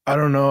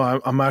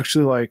 I'm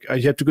actually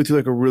you have to go through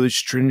a really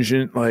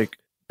stringent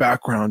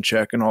background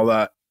check and all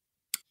that.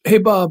 Hey,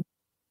 Bob,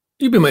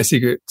 you've been my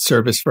Secret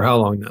Service for how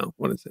long now?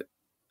 What is it?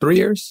 3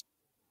 years?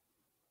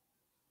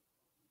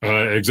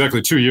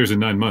 Exactly 2 years and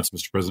 9 months,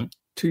 Mr. President.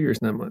 2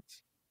 years, 9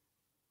 months.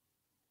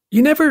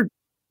 You never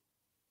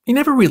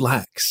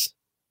relax.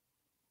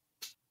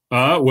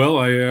 Well,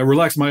 I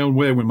relax my own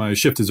way when my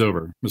shift is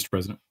over, Mr.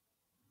 President.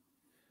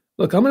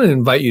 Look, I'm going to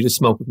invite you to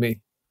smoke with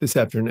me this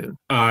afternoon.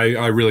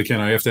 I really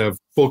can't. I have to have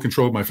full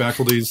control of my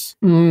faculties.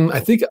 I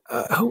think,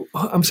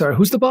 I'm sorry,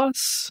 who's the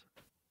boss?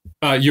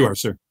 You are,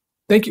 sir.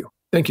 Thank you.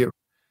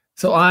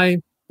 So I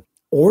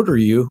order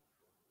you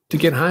to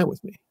get high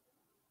with me.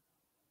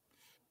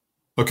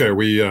 Okay, are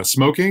we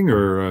smoking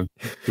or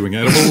doing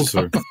edibles?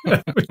 Or?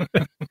 Yeah,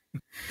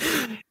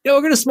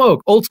 we're going to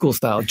smoke, old school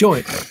style,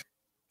 joint.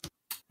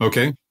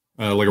 Okay,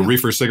 like a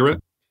reefer cigarette?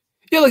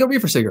 Yeah, like a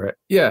reefer cigarette.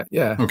 Yeah.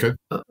 Okay.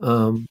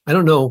 I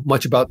don't know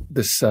much about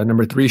this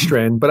number 3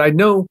 strand, but I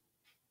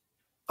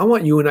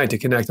want you and I to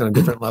connect on a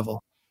different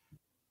level.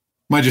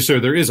 Mind you, sir,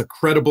 there is a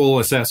credible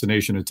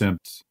assassination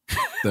attempt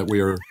that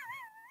we're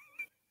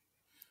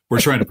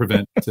trying to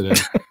prevent today.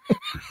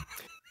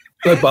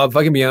 Look, Bob, if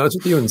I can be honest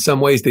with you, in some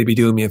ways they'd be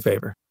doing me a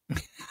favor.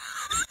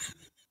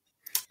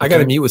 I got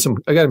to meet with some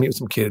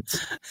kids.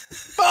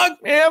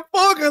 Fuck, man.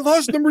 Fuck, I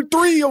lost number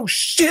 3. Oh,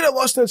 shit, I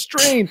lost that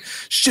strain.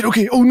 Shit,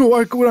 okay. Oh, no,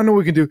 I know what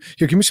we can do.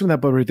 Here, give me some of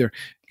that bud right there.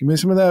 Give me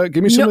some of that.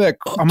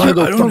 I'm going to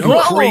go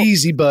fucking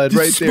crazy bud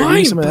right there. Give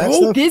me some of that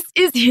stuff. This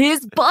is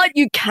his bud.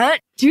 You can't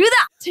do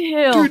that to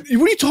him. Dude,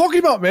 what are you talking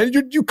about, man?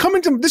 You come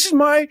into this is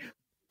my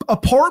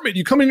apartment.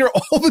 You come in here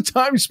all the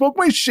time. You smoke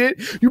my shit.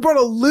 You brought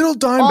a little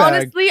dime bag.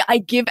 Honestly, I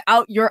give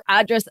out your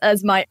address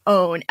as my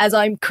own, as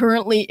I'm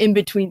currently in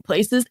between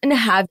places and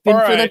have been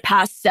for the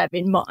past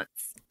 7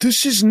 months.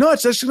 This is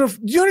nuts. Do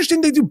you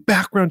understand they do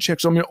background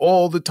checks on me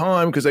all the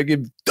time because I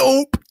give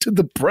dope to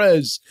the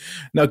prez.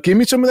 Now give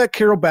me some of that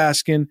Carol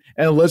Baskin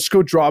and let's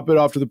go drop it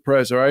off to the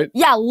prez, all right?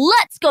 Yeah,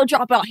 let's go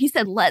drop it off. He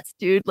said let's,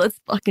 dude. Let's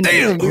fucking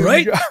do it.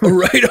 All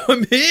right,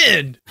 I'm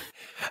in.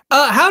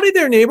 Howdy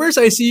there, neighbors.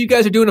 I see you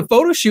guys are doing a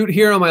photo shoot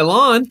here on my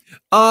lawn.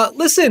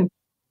 Listen,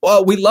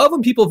 we love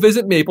when people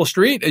visit Maple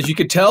Street. As you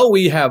could tell,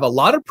 we have a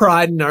lot of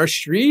pride in our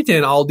street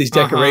and all these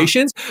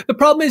decorations. The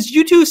problem is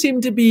you two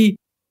seem to be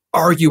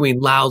arguing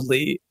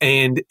loudly,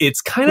 and it's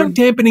kind of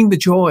dampening the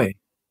joy.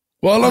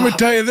 Well, let me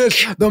tell you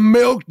this. The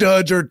milk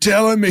duds are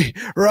telling me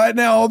right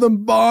now, all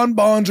them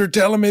bonbons are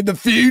telling me the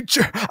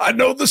future. I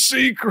know the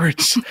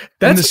secrets.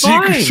 And the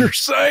secrets are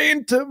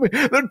saying to me,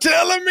 they're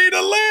telling me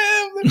to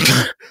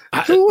live.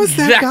 Who was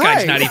that guy?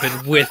 Guy's not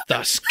even with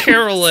us.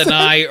 Carol and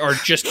I are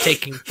just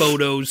taking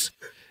photos.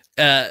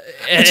 And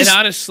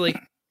honestly,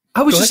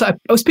 I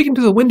was speaking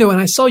to the window and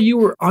I saw you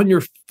were on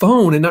your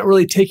phone and not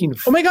really taking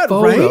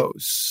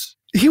photos.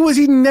 Right?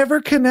 He never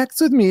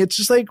connects with me. It's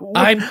just like,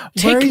 I'm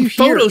taking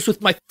photos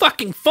with my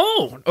fucking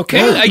phone.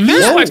 Okay, I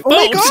use my phone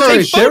to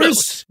take photos. There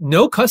is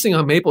no cussing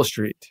on Maple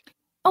Street.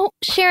 Oh,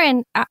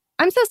 Sharon,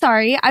 I'm so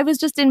sorry. I was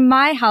just in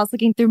my house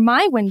looking through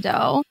my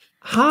window.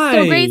 Hi.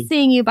 So great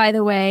seeing you, by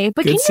the way.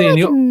 But Good can you, seeing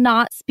you.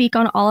 not speak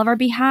on all of our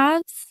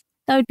behalves?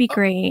 That would be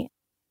great.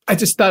 I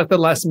just thought at the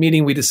last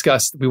meeting we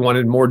discussed we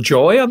wanted more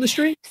joy on the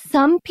street.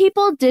 Some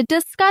people did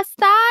discuss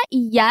that.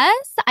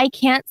 Yes, I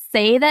can't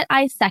say that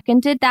I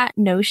seconded that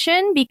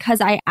notion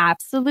because I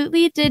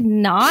absolutely did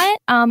not.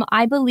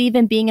 I believe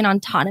in being an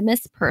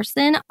autonomous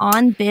person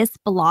on this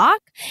block.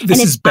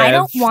 This is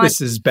Bev. Want...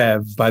 This is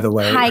Bev, by the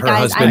way. Hi, her guys,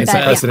 husband I'm is the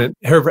Bev, president.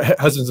 Her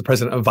husband's the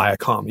president of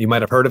Viacom. You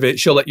might have heard of it.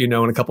 She'll let you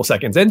know in a couple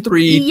seconds. And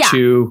 3,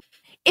 2.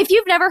 If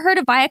you've never heard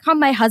of Viacom,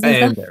 my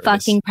husband's the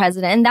fucking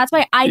president. And that's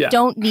why I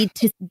don't need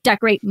to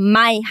decorate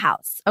my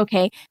house,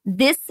 okay?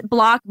 This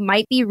block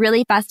might be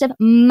really festive.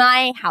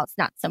 My house,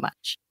 not so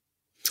much.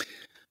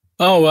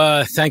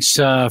 Oh, thanks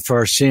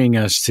for seeing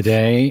us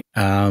today.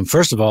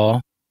 First of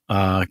all,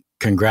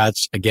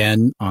 congrats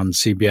again on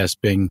CBS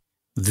being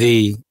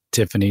the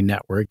Tiffany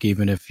network,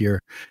 even if your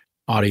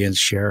audience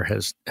share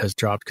has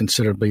dropped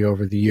considerably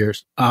over the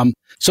years.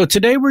 So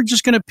today we're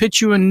just going to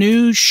pitch you a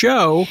new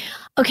show.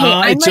 Okay,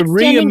 I'm it's like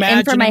standing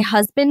in for reimagining- my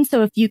husband,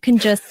 so if you can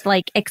just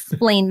like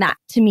explain that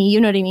to me, you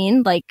know what I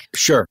mean? Like,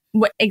 Sure.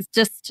 what? It's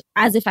just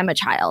as if I'm a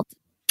child.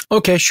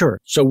 Okay, sure.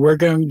 So we're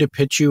going to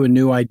pitch you a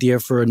new idea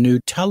for a new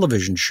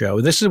television show.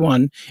 This is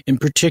one in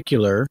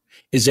particular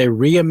is a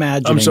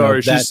reimagining. I'm sorry,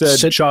 of she that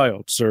said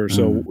child, sir.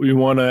 So you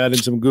want to add in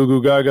some goo goo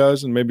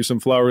gagas and maybe some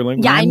flowery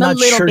linguine? Yeah, I'm a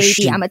little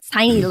baby. I'm a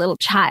tiny little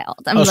child.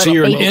 I'm a little so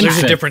you're baby. an There's a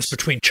infant. difference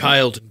between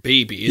child and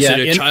baby. Is it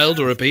a child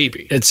or a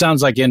baby? It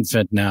sounds like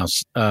infant now.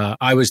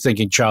 I was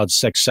thinking child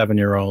 6,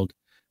 7-year-old,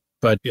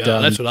 but Yeah,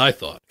 that's what I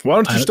thought. Why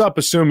don't you stop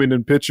assuming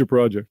and pitch your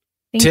project?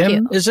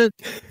 Tim, is it?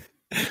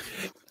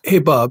 Hey,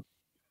 Bob,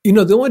 you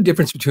know, the only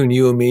difference between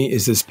you and me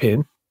is this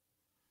pin,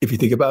 if you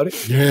think about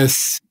it.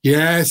 Yes,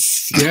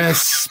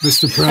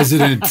 Mr.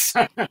 President.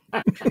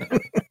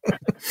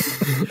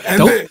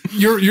 And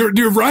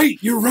you're right.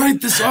 You're right.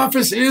 This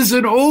office is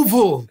an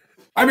oval.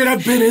 I mean,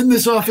 I've been in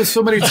this office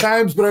so many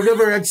times, but I've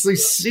never actually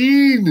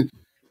seen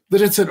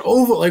that it's an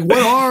oval. Like,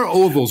 what are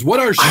ovals? What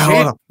are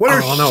shapes? What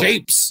are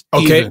shapes?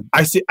 Okay, even?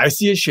 I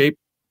see a shape.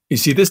 You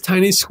see this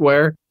tiny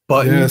square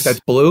button Yes. that's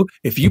blue?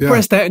 If you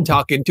press that and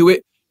talk into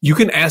it, you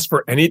can ask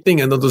for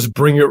anything and they'll just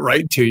bring it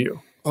right to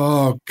you.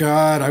 Oh,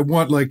 God. I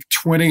want like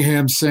 20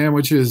 ham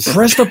sandwiches.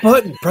 Press the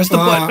button. Press the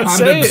button. I'm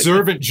Say an it.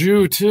 observant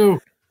Jew,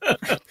 too.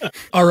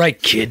 All right,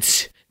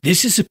 kids.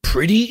 This is a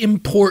pretty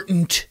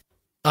important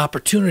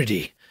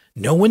opportunity.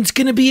 No one's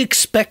going to be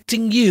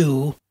expecting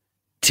you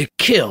to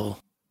kill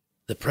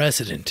the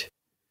president.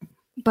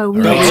 But we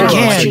All right, so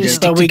I want can. you to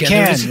stick together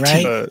as a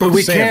team. But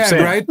we Sam,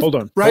 can, right? Hold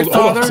on. Right, hold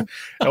Father?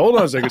 Hold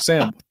on a second,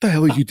 Sam. What the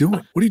hell are you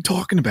doing? What are you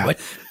talking about?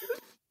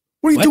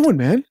 What are you doing,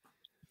 man?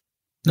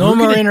 No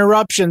more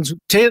interruptions.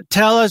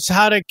 Tell us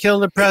how to kill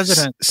the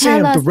president.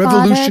 Sam, the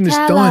revolution is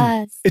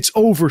done. us. It's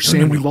over,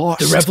 Sam. We lost.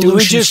 The Do we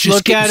revolution's just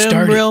look at getting him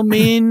started. real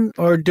mean,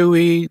 or do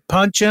we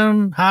punch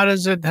him? How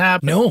does it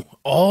happen? No,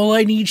 all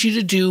I need you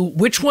to do,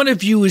 which one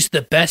of you is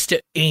the best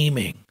at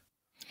aiming?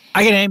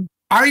 I can aim.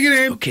 I can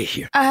aim. Okay,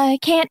 here. I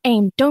can't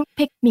aim. Don't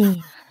pick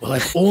me. Well,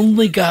 I've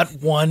only got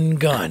one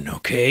gun,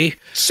 okay?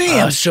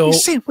 Sam, so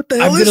Sam, what the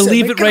hell I'm going is to that?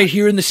 leave My it God. right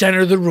here in the center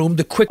of the room.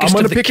 The quickest I'm of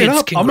gonna the pick it kids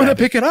up. can I'm gonna grab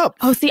pick it up.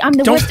 Oh, see, I'm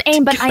the Don't worst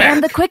aim, but get I am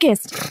back. the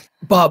quickest.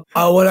 Bob,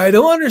 what I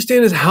don't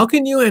understand is how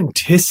can you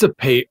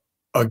anticipate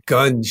a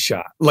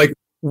gunshot? Like,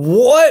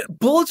 what?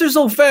 Bullets are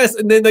so fast,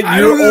 and then like I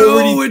you're don't know.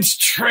 already. It's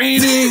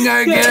training,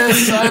 I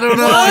guess. I don't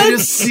know. I What?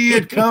 just see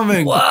it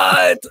coming.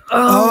 What?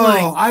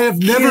 Oh, I have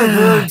never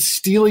heard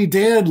Steely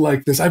Dan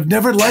like this. I've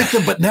never liked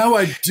them, but now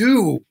I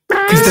do.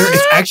 Because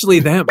it's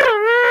actually them.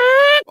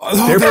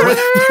 Oh, They're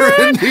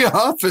they're in the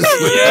office. With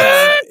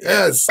us.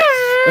 Yes,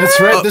 that's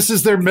right. This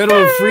is their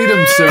Medal of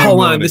Freedom ceremony.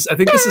 Hold on, I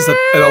think this is an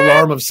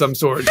alarm of some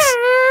sort.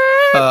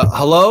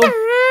 Hello?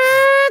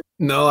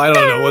 No, I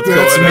don't know what's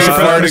That's going me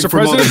on. farting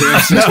from all the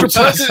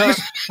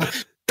Mr.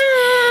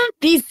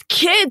 These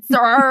kids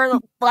are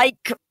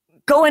like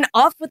going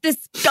off with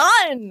this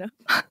gun.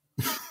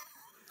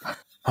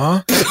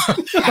 Huh?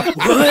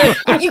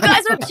 You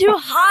guys are too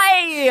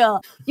high.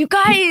 You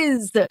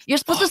guys, you're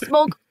supposed to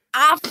smoke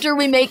after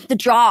we make the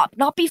drop,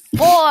 not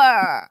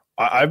before.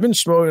 I've been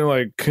smoking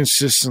like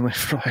consistently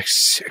for like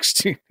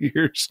 16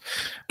 years.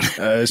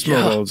 I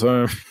smoke all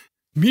the time.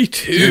 Me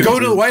too. You go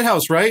to the White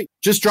House, right?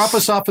 Just drop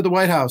us off at the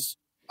White House.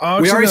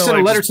 We already sent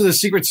a letter to the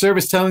Secret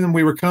Service telling them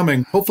we were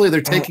coming. Hopefully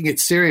they're taking it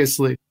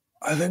seriously.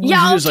 I think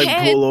Yeah,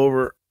 okay.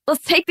 over.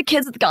 Let's take the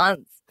kids with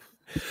guns.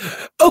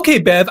 Okay,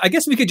 Bev, I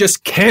guess we could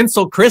just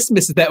cancel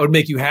Christmas if that would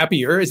make you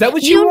happier. Is that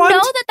what you want? know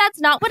that that's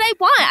not what I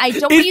want. I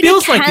don't want It you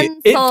feels to like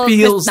cancel it. It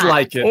feels Christmas.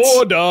 like it.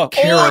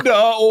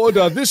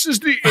 Order. This is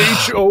the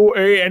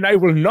HOA, and I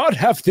will not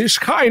have this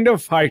kind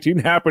of fighting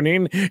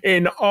happening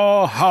in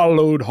our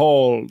hallowed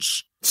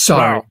halls.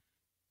 Sorry. Now,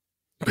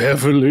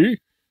 Beverly?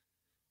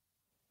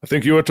 I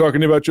think you were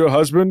talking about your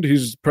husband.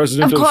 He's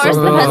president of of... course,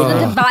 the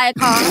president of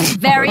Viacom.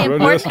 Very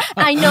important.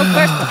 I know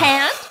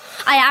firsthand.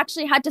 I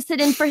actually had to sit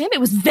in for him. It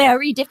was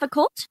very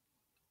difficult.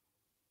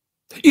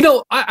 You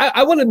know,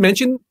 I want to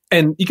mention,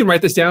 and you can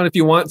write this down if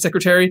you want,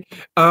 Secretary.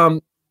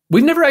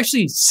 We've never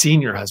actually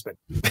seen your husband.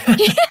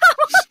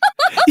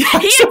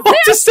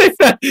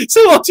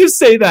 So I'll just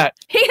say that.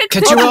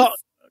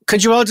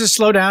 Could you all just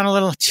slow down a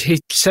little?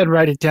 He said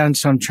write it down,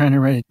 so I'm trying to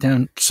write it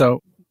down. So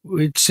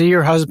we'd see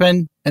your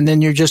husband, and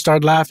then you just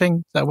start laughing?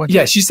 Is that what?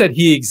 Yeah, she said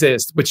he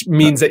exists, which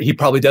means that he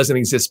probably doesn't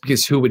exist,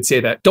 because who would say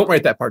that? Don't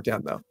write that part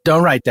down, though.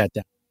 Don't write that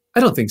down. I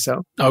don't think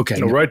so. Okay.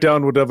 So write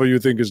down whatever you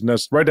think is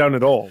necessary. Write down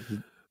it all.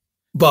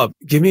 Bob,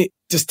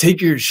 just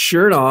take your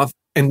shirt off,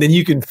 and then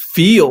you can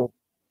feel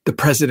the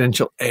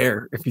presidential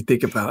air if you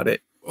think about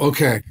it.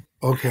 Okay.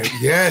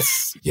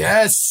 Yes,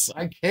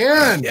 I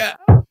can. Yeah.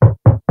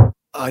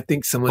 I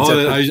think someone's.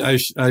 I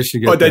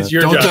should get. Oh, that's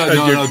your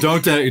job.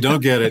 Don't get it.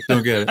 Don't get it.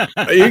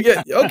 You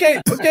get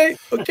okay.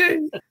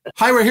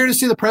 Hi, we're here to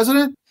see the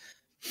president.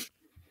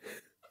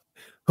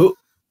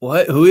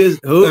 What? Who is?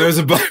 Who? There's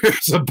a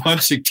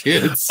bunch of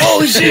kids.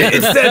 Oh shit!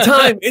 It's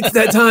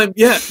that time.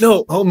 Yeah.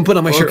 No. I'm gonna put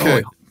on my shirt.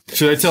 Okay.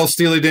 Should I tell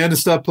Steely Dan to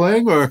stop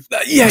playing, or?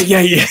 Yeah.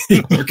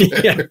 Okay.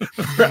 Yeah.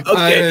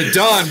 Okay.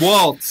 Don,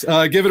 Walt,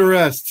 give it a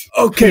rest.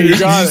 Okay. You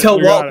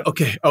tell Walt.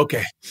 It.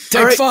 Okay.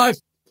 Take 5.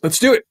 Let's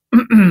do it.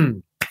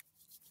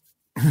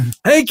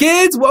 Hey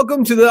kids,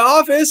 welcome to the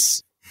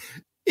office.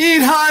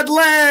 Eat hot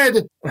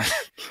lead.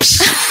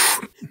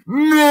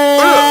 No!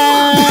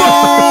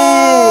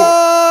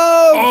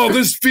 Oh,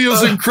 this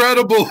feels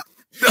incredible.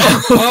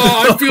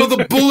 Oh, I feel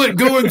the bullet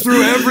going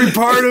through every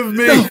part of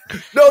me.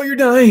 No, you're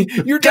dying.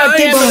 You're God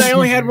dying. damn it, I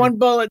only had one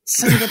bullet.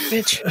 Son of a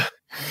bitch.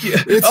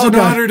 It's an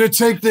honor to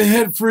take the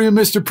hit for you,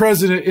 Mr.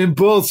 President, in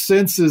both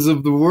senses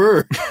of the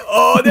word.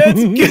 Oh,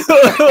 that's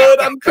good.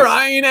 I'm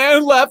crying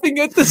and laughing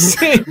at the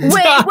same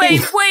time.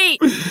 Wait.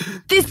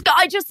 This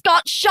guy just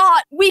got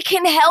shot. We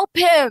can help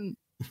him.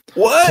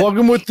 What? Plug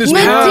him with this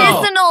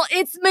medicinal.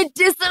 It's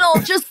medicinal.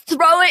 Just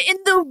throw it in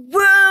the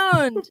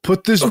wound.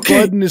 Put this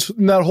blood in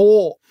that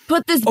hole.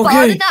 Put this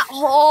blood in that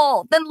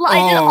hole. Then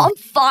light it on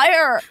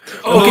fire.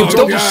 Okay,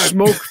 don't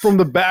smoke from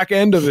the back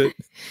end of it.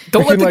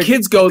 Don't let the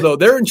kids go, though.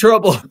 They're in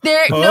trouble.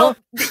 No,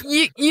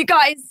 you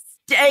guys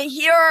stay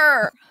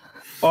here.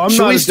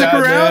 Should we stick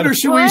around, or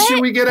should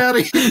we get out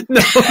of here?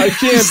 No, I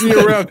can't be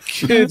around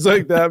kids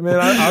like that, man.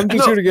 I'm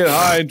just here to get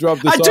high and drop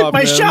this off. I took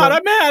my shot.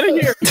 I'm out of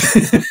here.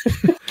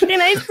 Can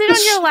I sit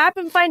on your lap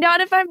and find out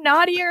if I'm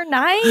naughty or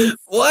nice?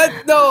 What?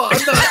 No, I'm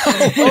not.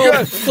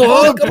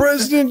 Oh, the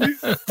president.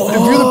 If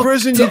you're the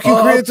president, you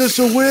can grant us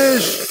a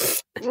wish.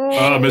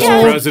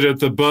 Mr. President,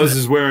 the buzz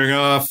is wearing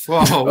off.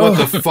 Oh, what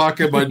the fuck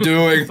am I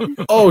doing?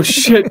 Oh,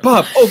 shit,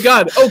 Bob. Oh,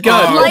 God.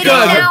 Light it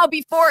now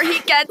before he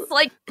gets,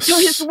 to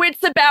his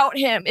wits about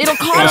him. It'll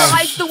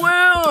cauterize the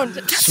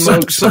wound.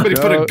 Somebody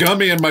put a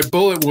gummy in my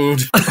bullet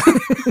wound.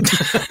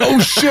 Oh,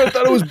 shit. I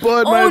thought it was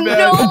blood. Oh, my bad.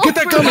 no. Get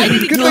that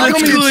gummy. Get that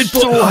gummy. Good. It's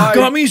so high.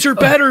 Gummies are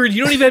better.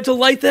 You don't even have to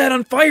light that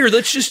on fire.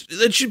 That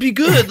should be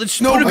good. Let's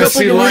put a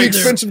couple of lights.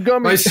 Expensive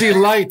gummies. I see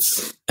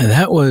lights.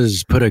 That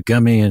was put a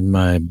gummy in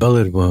my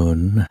bullet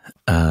wound.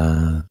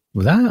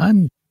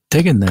 I'm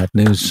digging that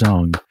new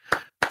song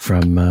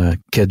from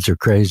Kids Are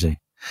Crazy.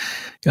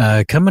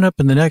 Coming up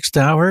in the next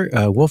hour,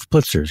 Wolf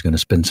Blitzer is going to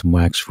spin some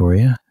wax for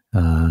you.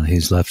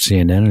 He's left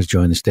CNN, has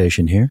joined the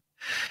station here.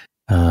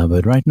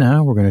 But right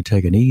now, we're going to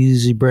take an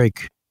easy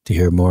break to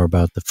hear more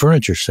about the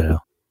furniture sale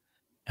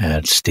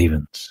at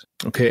Stevens.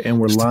 Okay, and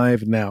we're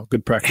live now.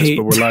 Good practice,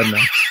 but we're live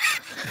now.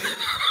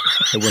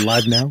 We're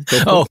live now?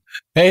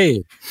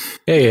 Hey,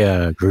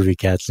 groovy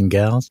cats and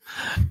gals.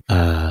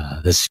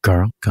 This is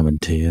Carl coming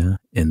to you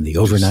in the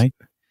overnight.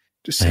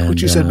 Just say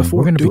what you said before.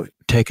 We're going to be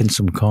taking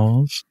some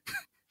calls,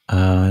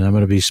 and I'm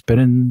going to be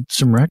spinning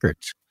some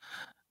records,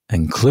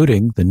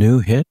 including the new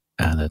hit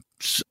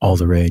that's all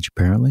the rage,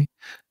 apparently,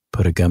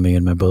 Put a Gummy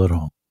in My Bullet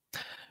Hole.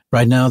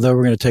 Right now, though,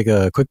 we're going to take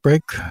a quick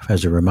break.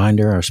 As a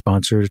reminder, our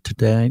sponsor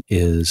today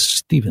is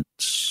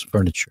Stevens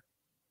Furniture.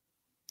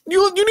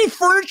 You need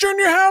furniture in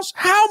your house?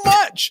 How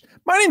much?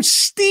 My name's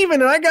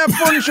Steven, and I got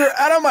furniture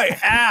out of my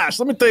ass.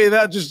 Let me tell you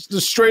that, just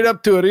straight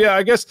up to it. Yeah,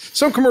 I guess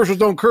some commercials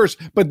don't curse,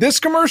 but this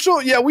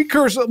commercial, yeah, we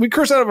curse out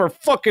of our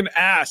fucking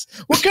ass.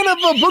 What kind of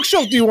a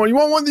bookshelf do you want? You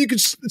want one that you can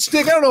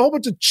stick out a whole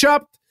bunch of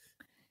chopped?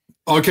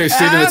 Okay,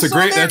 Steven,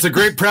 that's a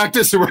great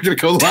practice. So we're going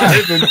to go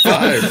live in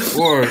 5,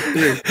 4,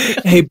 3.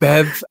 Hey,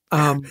 Bev.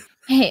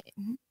 Hey.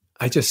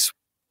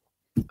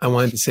 I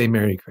wanted to say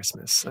Merry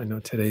Christmas. I know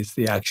today's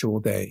the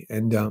actual day,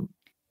 and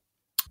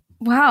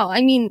wow,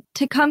 I mean,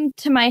 to come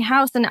to my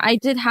house, and I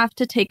did have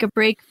to take a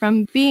break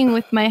from being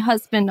with my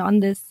husband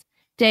on this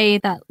day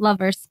that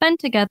lovers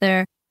spent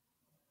together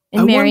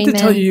in merriment. I wanted to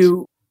tell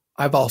you,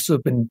 I've also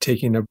been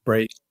taking a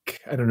break.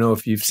 I don't know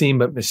if you've seen,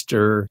 but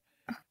Mr.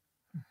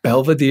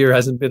 Belvedere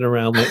hasn't been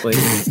around lately.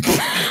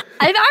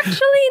 I've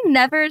actually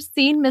never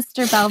seen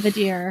Mr.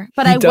 Belvedere,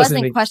 but I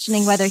wasn't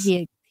questioning whether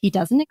he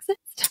doesn't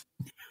exist.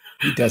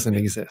 He doesn't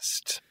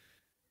exist.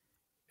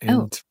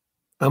 And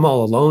I'm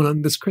all alone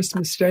on this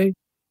Christmas day.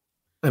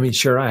 I mean,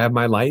 sure, I have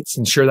my lights,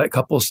 and sure, that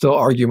couple's still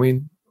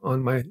arguing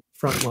on my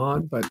front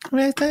lawn, but I'm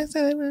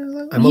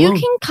you alone.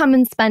 can come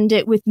and spend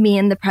it with me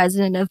and the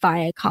president of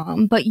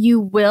Viacom, but you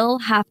will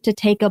have to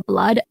take a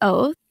blood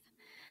oath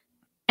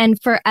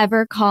and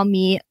forever call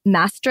me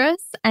Mastress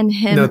and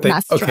him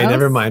Mastros. Okay,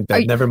 never mind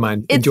that. Never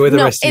mind. Enjoy the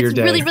rest of your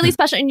day. It's really, really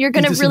special, and you're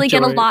going to really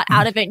get a lot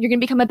out of it. And you're going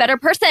to become a better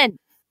person.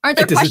 Aren't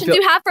there questions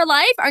you have for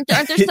life? Aren't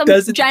there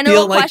some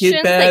general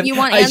questions that you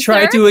want answered?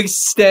 I try to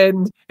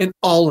extend an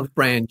olive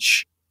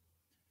branch.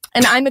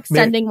 And I'm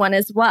extending one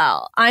as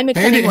well. I'm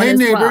extending one as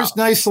well. Hey, neighbors,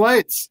 nice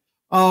lights.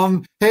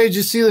 Hey, did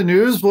you see the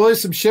news? Boy,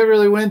 some shit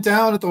really went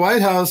down at the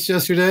White House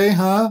yesterday,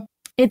 huh?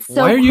 It's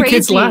so Why are you crazy.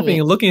 kids laughing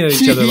and looking at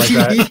each other like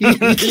that?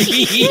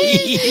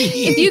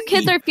 If you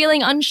kids are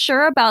feeling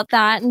unsure about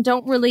that and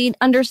don't really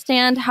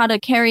understand how to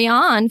carry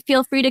on,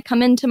 feel free to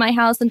come into my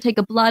house and take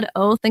a blood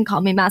oath and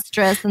call me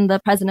Mastress and the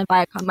president of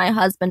Viacom, my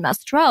husband,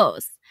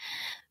 Mastros,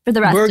 for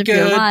the rest of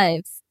your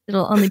lives.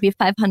 It'll only be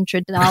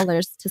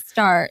 $500 to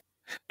start.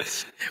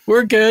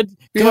 We're good.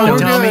 Come on,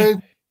 Tommy.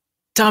 Good.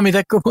 Tommy,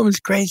 that good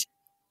woman's crazy.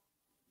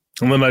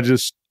 And then I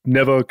just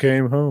never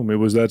came home. It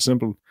was that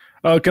simple.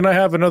 Can I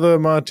have another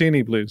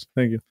martini, please?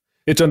 Thank you.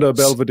 It's under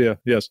Belvedere,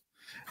 yes.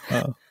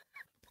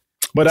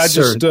 But I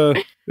just... oh,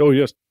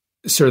 yes.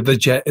 Sir, the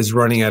jet is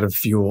running out of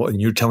fuel,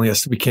 and you're telling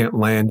us we can't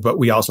land, but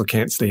we also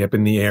can't stay up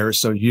in the air,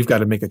 so you've got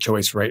to make a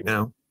choice right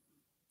now.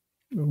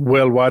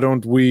 Well, why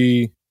don't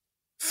we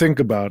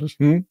think about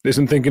it?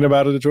 Isn't thinking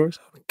about it a choice?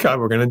 God,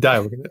 we're going to die.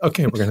 We're going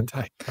to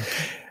die. Okay.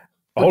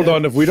 Hold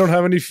on. If we don't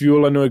have any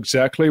fuel, I know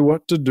exactly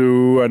what to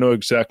do.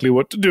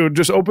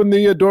 Just open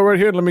the door right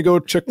here and let me go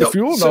check the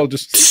fuel, and I'll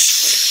just...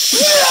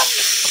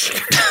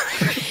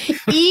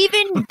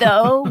 Even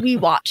though we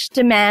watched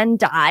a man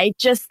die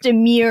just a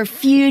mere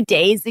few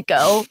days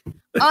ago,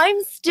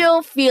 I'm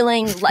still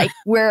feeling like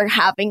we're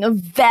having a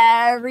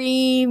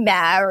very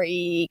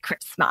merry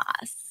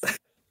Christmas.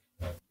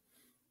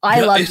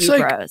 I love you,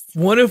 like bros.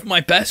 One of my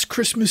best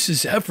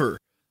Christmases ever.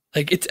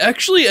 Like, it's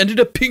actually ended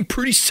up being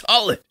pretty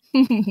solid.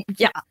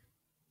 Yeah.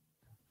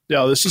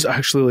 Yeah, this is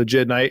actually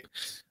legit. And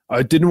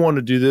I didn't want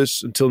to do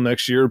this until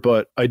next year,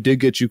 but I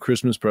did get you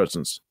Christmas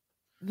presents.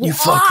 You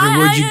fucker,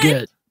 what'd you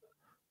get?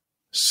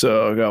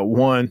 So I got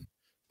one.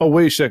 Oh,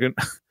 wait a second.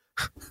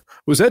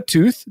 Was that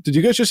Tooth? Did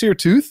you guys just hear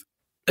Tooth?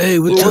 Hey,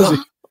 what's up?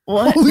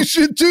 What? Holy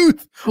shit,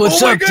 Tooth.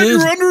 What's oh my up, God, dude?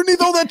 You're underneath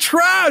all that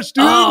trash,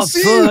 dude. Oh,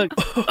 fuck.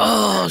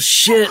 Oh,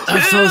 shit. I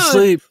fell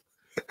asleep.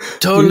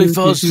 Totally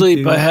fell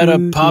asleep. I had a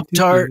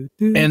Pop-Tart,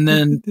 and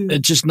then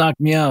it just knocked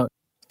me out.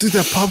 Dude,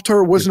 that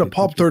Pop-Tart wasn't a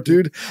Pop-Tart,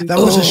 dude. That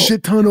was a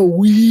shit ton of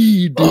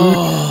weed, dude.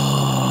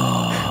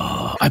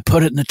 Oh, I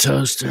put it in the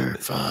toaster.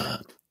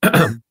 Fuck.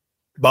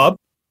 Bob?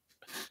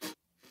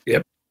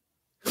 Yep.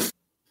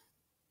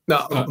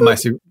 No,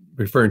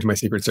 referring to my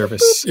Secret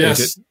Service.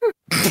 Yes.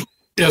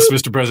 Yes,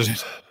 Mr.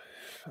 President.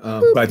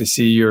 Glad to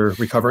see you're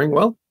recovering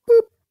well.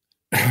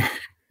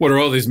 What are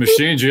all these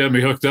machines you have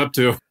me hooked up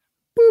to?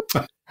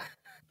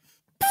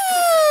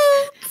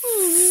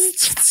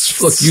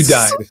 Look, you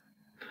died.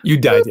 You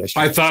died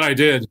yesterday. I thought I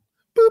did.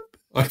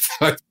 I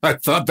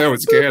thought that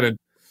was canon.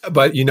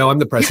 But you know I'm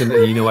the president,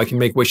 and you know I can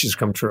make wishes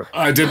come true.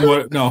 I didn't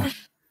want to. No.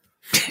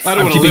 I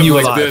don't want to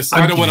live like this.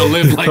 I don't want to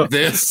live like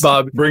this.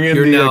 Bob, bring in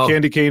the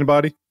candy cane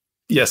body.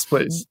 Yes,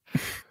 please.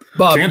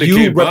 Bob, Candy you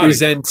cane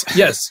represent, body.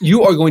 Yes,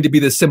 you are going to be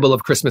the symbol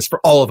of Christmas for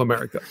all of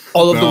America.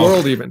 All of the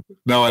world, even.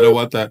 No, I don't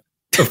want that.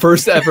 The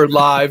first ever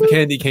live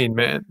candy cane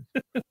man.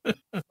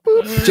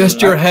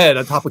 Just your head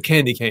on top of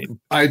candy cane.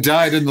 I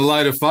died in the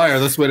light of fire.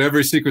 That's what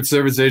every Secret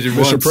Service agent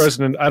wants. Mr.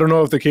 President, I don't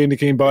know if the candy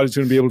cane body's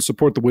going to be able to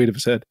support the weight of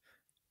his head.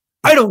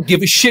 I don't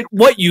give a shit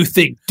what you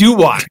think,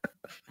 do I?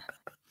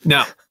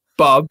 Now,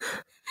 Bob,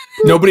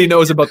 nobody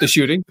knows about the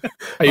shooting.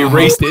 I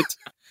erased it.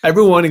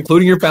 Everyone,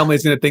 including your family,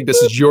 is going to think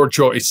this is your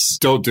choice.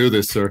 Don't do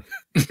this, sir.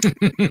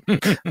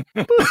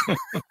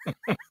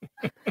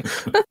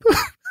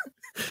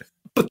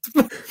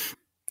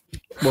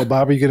 Well,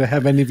 Bob, are you going to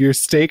have any of your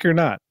steak or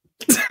not?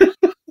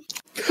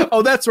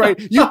 Oh, that's right.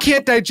 You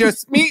can't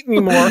digest meat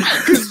anymore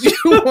because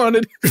you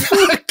wanted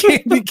a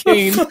candy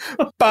cane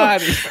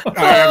body.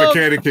 I have a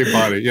candy cane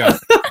body, yeah.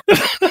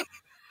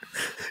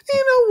 You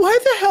know, why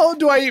the hell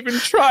do I even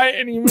try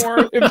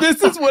anymore if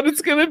this is what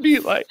it's going to be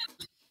like?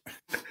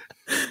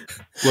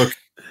 Look,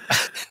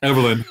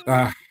 Evelyn,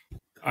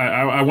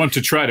 I want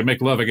to try to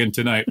make love again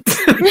tonight.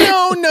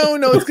 No.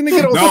 It's going to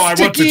get all No, I want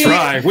to sticky.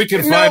 try. We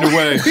can find a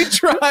way. We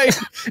try.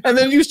 And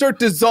then you start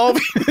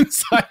dissolving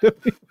inside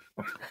of me.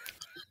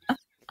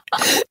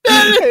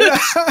 That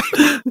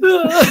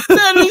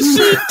is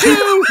scene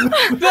 2.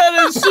 That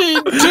is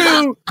scene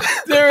 2.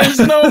 There is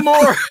no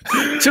more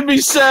to be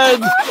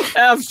said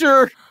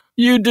after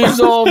you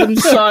dissolve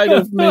inside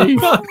of me.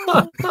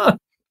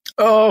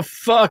 Oh,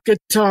 fuck a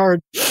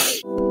tard.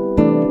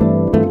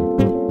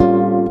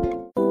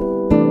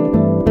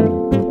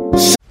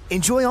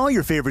 Enjoy all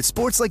your favorite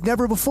sports like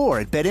never before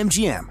at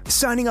BetMGM.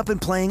 Signing up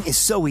and playing is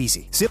so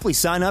easy. Simply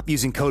sign up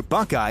using code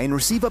Buckeye and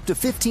receive up to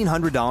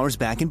 $1,500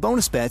 back in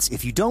bonus bets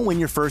if you don't win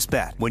your first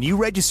bet. When you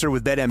register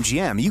with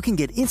BetMGM, you can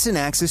get instant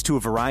access to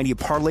a variety of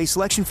parlay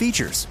selection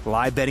features,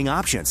 live betting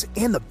options,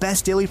 and the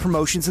best daily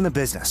promotions in the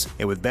business.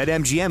 And with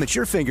BetMGM at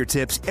your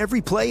fingertips, every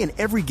play and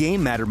every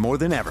game matter more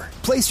than ever.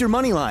 Place your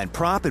moneyline,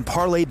 prop, and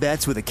parlay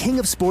bets with the king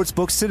of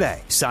sportsbooks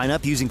today. Sign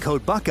up using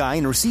code Buckeye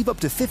and receive up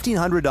to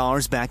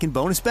 $1,500 back in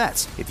bonus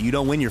bets if you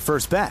don't win your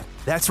first bet.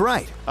 That's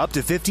right, up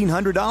to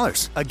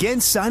 $1,500. Again,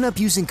 sign up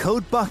using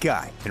code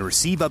Buckeye and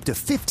receive up to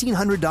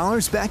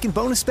 $1,500 back in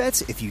bonus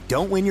bets if you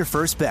don't win your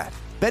first bet.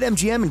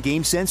 BetMGM and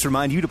GameSense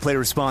remind you to play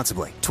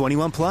responsibly.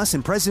 21 plus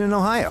and present in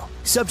Ohio.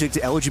 Subject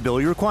to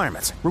eligibility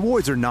requirements.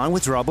 Rewards are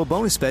non-withdrawable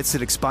bonus bets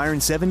that expire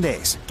in 7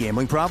 days.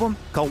 Gambling problem?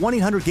 Call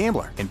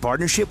 1-800-GAMBLER in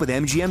partnership with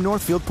MGM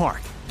Northfield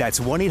Park. That's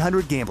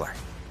 1-800-GAMBLER.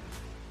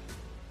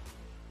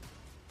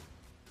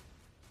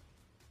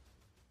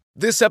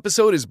 This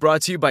episode is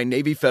brought to you by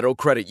Navy Federal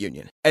Credit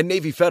Union. At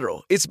Navy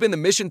Federal, it's been the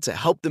mission to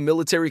help the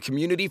military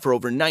community for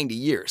over 90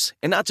 years.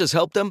 And not just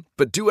help them,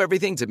 but do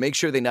everything to make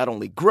sure they not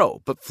only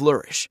grow, but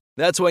flourish.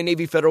 That's why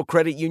Navy Federal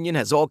Credit Union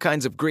has all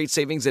kinds of great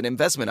savings and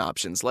investment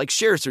options like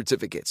share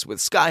certificates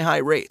with sky-high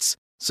rates.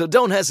 So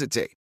don't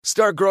hesitate.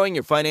 Start growing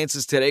your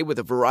finances today with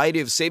a variety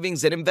of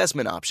savings and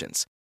investment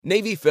options.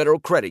 Navy Federal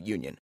Credit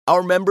Union.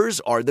 Our members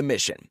are the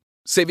mission.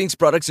 Savings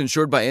products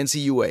insured by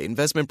NCUA.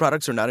 Investment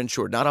products are not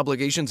insured, not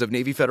obligations of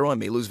Navy Federal and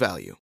may lose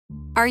value.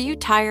 Are you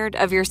tired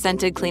of your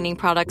scented cleaning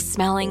products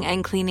smelling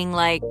and cleaning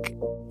like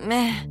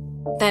meh?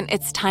 Then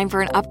it's time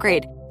for an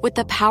upgrade with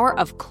the power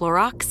of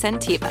Clorox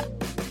Scentiva.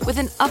 With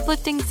an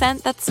uplifting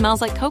scent that smells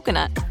like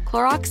coconut,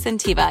 Clorox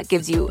Scentiva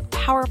gives you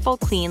powerful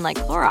clean like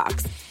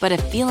Clorox, but a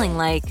feeling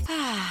like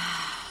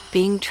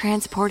being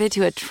transported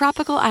to a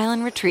tropical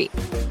island retreat.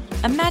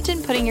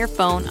 Imagine putting your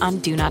phone on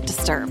Do Not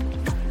Disturb,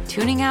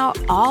 tuning out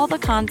all the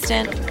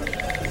constant,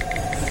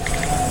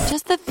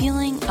 just the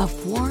feeling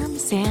of warm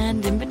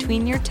sand in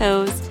between your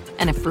toes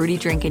and a fruity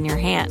drink in your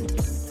hand.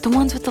 The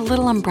ones with the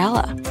little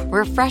umbrella.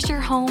 Refresh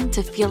your home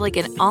to feel like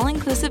an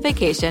all-inclusive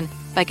vacation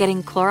by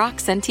getting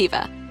Clorox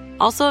Scentiva.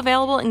 Also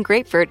available in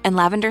grapefruit and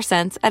lavender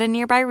scents at a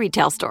nearby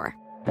retail store.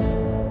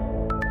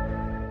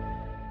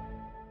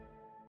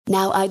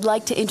 Now I'd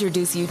like to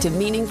introduce you to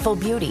Meaningful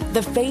Beauty,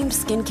 the famed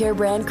skincare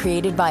brand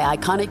created by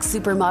iconic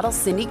supermodel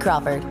Cindy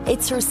Crawford.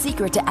 It's her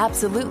secret to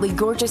absolutely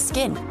gorgeous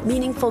skin.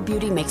 Meaningful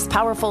Beauty makes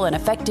powerful and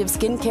effective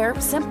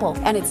skincare simple,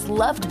 and it's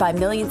loved by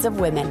millions of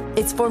women.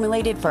 It's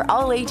formulated for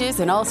all ages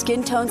and all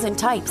skin tones and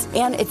types,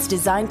 and it's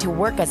designed to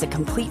work as a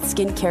complete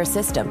skincare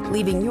system,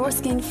 leaving your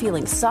skin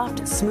feeling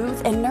soft,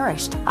 smooth, and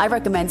nourished. I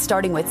recommend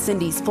starting with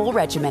Cindy's full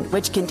regimen,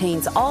 which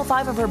contains all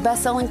 5 of her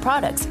best-selling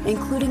products,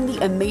 including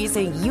the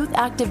amazing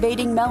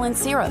youth-activating Melon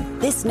Serum.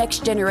 This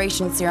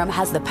next-generation serum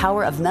has the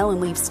power of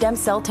melon leaf stem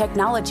cell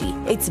technology.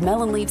 It's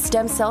melon leaf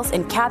stem cells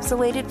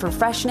encapsulated for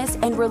freshness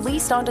and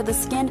released onto the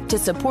skin to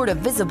support a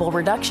visible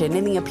reduction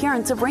in the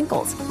appearance of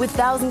wrinkles. With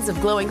thousands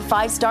of glowing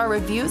 5-star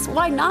reviews,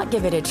 why not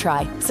give it a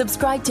try?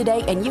 Subscribe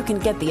today and you can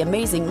get the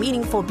amazing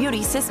Meaningful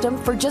Beauty system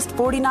for just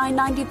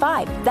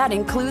 $49.95. That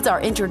includes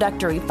our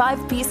introductory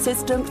 5-piece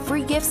system,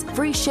 free gifts,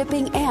 free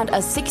shipping, and a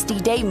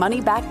 60-day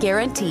money-back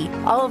guarantee.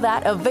 All of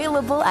that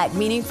available at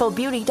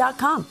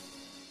meaningfulbeauty.com.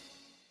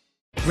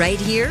 Right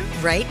here,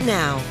 right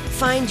now.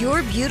 Find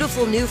your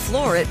beautiful new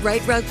floor at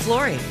Right Rug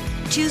Flooring.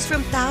 Choose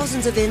from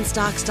thousands of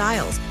in-stock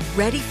styles,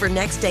 ready for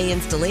next day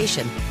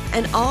installation,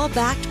 and all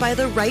backed by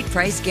the right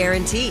price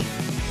guarantee.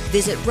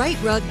 Visit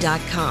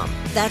rightrug.com.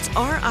 That's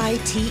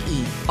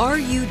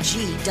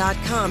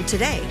RITERUG.com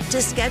today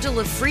to schedule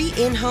a free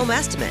in-home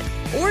estimate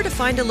or to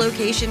find a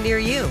location near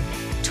you.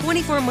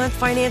 24-month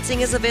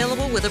financing is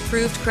available with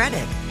approved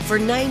credit. For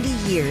 90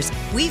 years,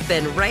 we've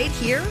been right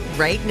here,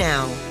 right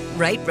now.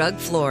 Right Rug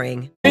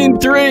Flooring. Scene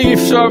 3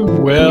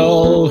 from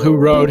Will, who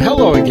wrote,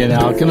 "Hello again,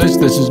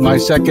 Alchemist. This is my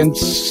second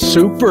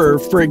super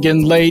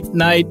friggin' late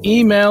night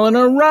email in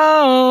a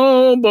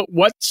row. But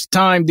what's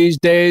time these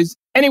days?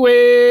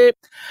 Anyway,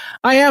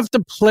 I have to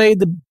play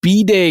the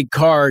B-Day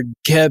card,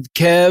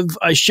 Kev.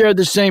 I share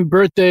the same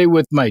birthday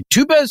with my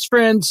 2 best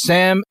friends,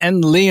 Sam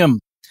and Liam.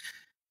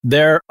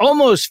 They're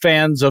almost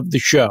fans of the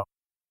show.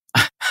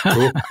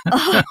 Cool.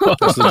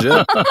 That's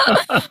legit.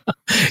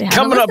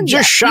 Coming up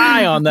just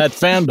shy on that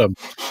fandom.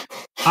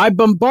 I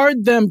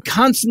bombard them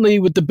constantly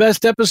with the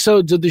best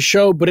episodes of the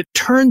show, but it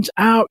turns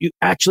out you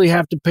actually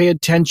have to pay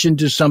attention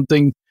to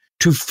something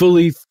to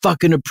fully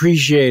fucking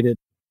appreciate it.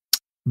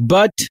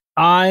 But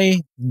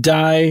I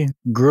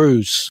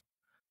digress.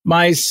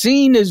 My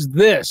scene is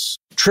this: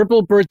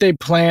 triple birthday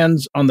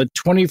plans on the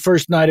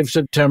 21st night of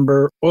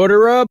September.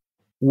 Order up,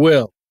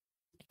 Will.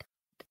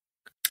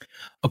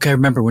 Okay,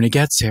 remember, when he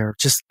gets here,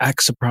 just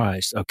act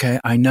surprised, okay?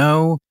 I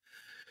know.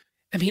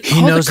 I mean,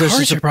 he knows there's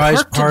a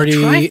surprise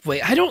party. I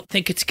don't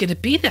think it's going to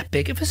be that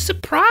big of a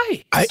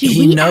surprise.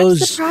 He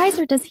knows. Act surprised,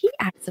 or does he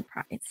act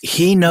surprised?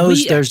 He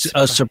knows there's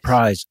a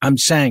surprise. I'm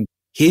saying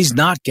he's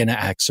not going to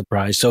act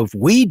surprised. So if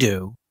we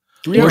do,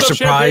 we're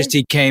surprised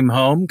he came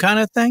home, kind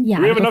of thing. Yeah,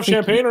 do we have enough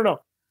champagne or no?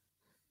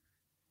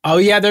 Oh,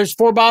 yeah, there's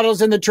 4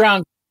 bottles in the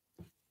trunk.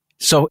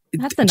 So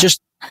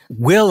just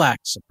we'll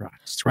act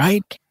surprised,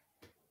 right?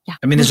 Yeah.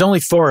 I mean, there's only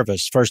 4 of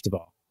us, first of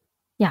all.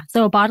 Yeah,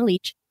 so a bottle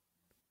each.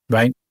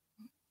 Right?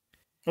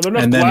 Are there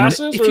enough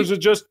glasses, or is it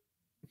just...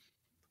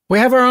 We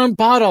have our own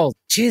bottle.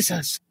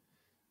 Jesus.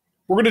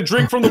 We're going to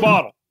drink from the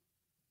bottle.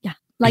 Yeah,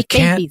 like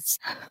babies.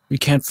 You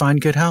can't find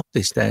good help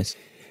these days.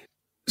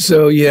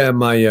 So, yeah,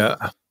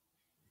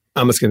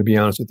 I'm just going to be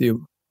honest with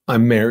you.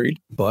 I'm married,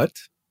 but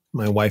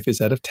my wife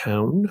is out of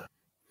town.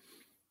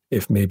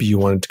 If maybe you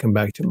wanted to come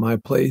back to my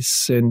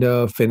place and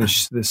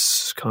finish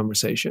this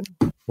conversation.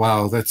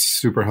 Wow, that's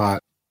super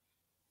hot.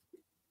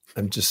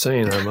 I'm just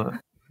saying, I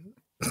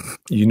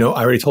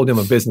already told you I'm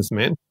a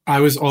businessman. I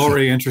was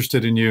already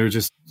interested in you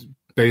just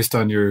based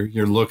on your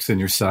looks and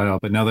your style,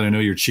 but now that I know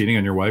you're cheating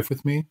on your wife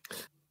with me,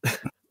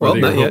 well,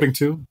 you're hoping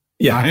to.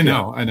 Yeah, I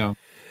know.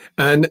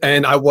 And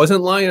I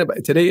wasn't lying about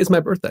it. Today is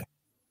my birthday.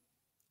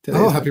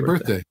 Happy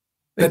birthday.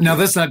 Now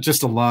that's not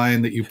just a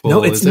line that you pull.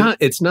 No, it's not.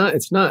 It's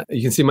not.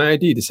 You can see my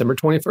ID, December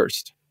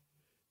 21st.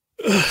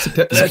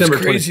 That's September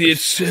crazy.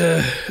 21st.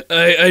 It's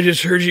I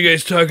just heard you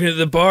guys talking at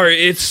the bar.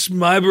 It's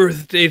my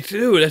birthday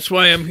too. That's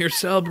why I'm here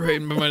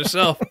celebrating by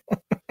myself.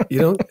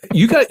 You're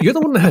the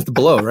one that has to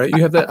blow, right?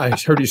 You have that. I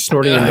heard you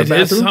snorting in the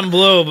bathroom. It's some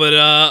blow, but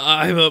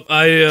I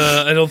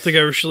don't think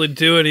I actually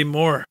do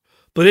anymore.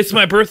 But it's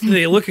my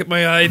birthday. Look at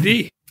my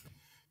ID.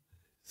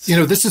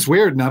 This is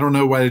weird, and I don't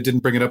know why I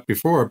didn't bring it up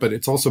before, but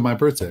it's also my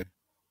birthday.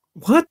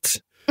 What?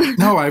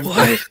 No,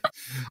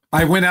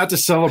 I went out to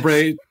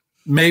celebrate.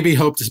 Maybe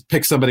hope to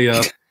pick somebody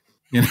up.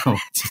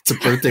 It's a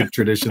birthday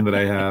tradition that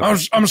I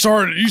have. I'm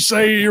sorry. Did you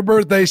say your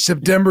birthday's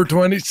September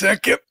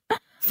 22nd?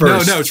 No,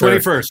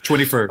 21st.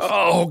 21st.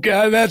 Oh,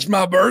 God, that's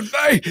my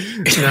birthday.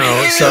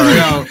 No, sorry.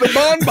 No. The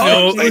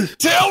bonbons, they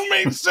tell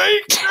me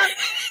secret.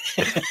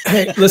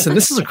 Hey, listen,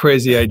 this is a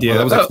crazy idea.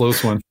 That was a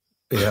close one.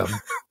 Yeah.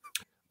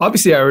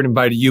 Obviously, I already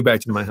invited you back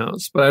to my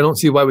house, but I don't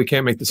see why we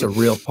can't make this a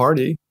real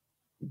party.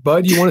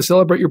 Bud, you want to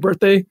celebrate your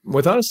birthday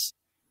with us?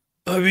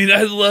 I mean,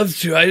 I'd love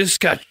to. I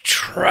just got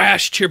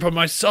trashed here by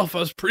myself. I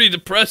was pretty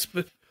depressed,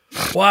 but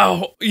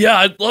wow. Yeah,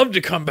 I'd love to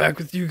come back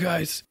with you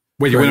guys.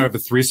 Wait, you want to have a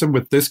threesome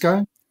with this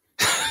guy?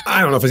 I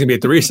don't know if it's going to be a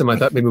threesome. I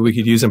thought maybe we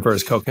could use him for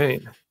his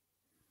cocaine.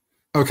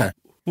 Okay.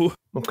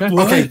 Okay.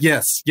 Okay,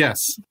 yes.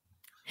 Surprise!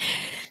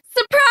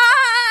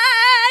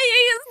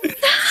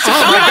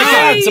 Oh, my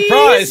God.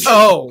 Surprise.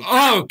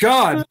 Oh,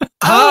 God.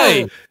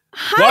 Hi.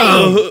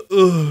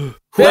 Who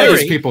are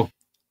these people?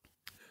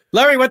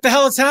 Larry, what the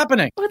hell is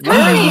happening? What's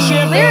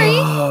happening, Larry?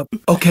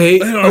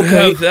 Okay. I don't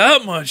have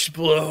that much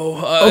blow.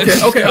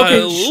 Okay.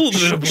 A little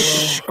bit of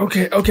blow.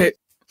 Okay.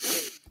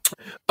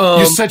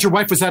 You said your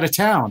wife was out of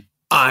town.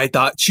 I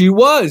thought she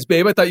was,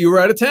 babe. I thought you were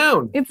out of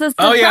town. It's a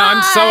surprise. Oh, yeah,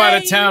 I'm so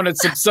out of town.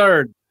 It's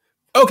absurd.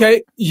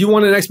 Okay. You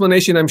want an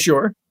explanation, I'm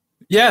sure.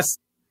 Yes.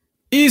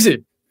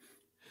 Easy.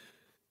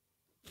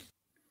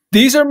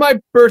 These are my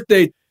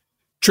birthday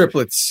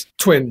triplets,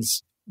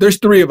 twins. There's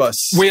 3 of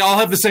us. We all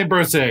have the same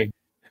birthday.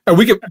 And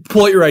we can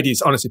pull out your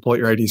IDs. Honestly, pull out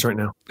your IDs right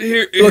now.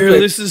 Here, Look,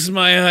 this is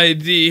my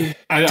ID.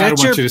 I don't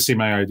want you to see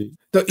my ID.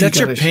 That's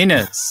your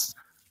penis.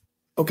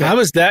 Okay. How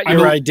is that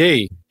your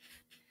ID?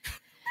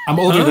 I'm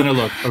older than I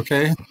look,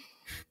 okay?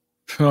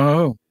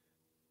 Oh.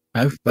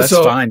 That's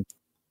fine.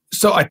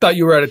 So I thought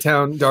you were out of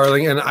town,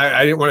 darling, and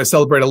I didn't want to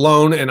celebrate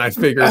alone, and I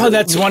figured... Oh,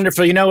 that's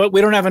wonderful. You know what?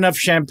 We don't have enough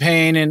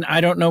champagne, and I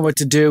don't know what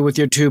to do with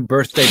your 2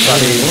 birthday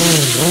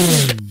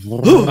buddies.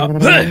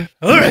 Hey,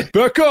 all right.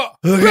 Becca,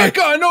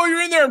 I know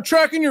you're in there. I'm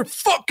tracking your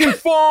fucking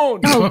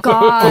phone. Oh,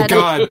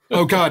 God.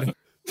 Oh, God.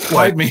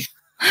 Hide me.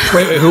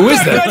 Wait, who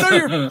is that? I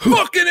know you're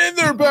fucking in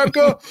there,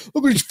 Becca.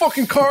 Look at these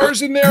fucking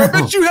cars in there. I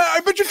bet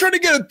you're trying to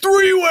get a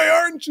 3-way,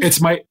 aren't you?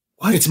 It's my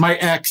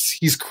ex.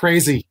 He's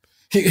crazy.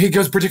 He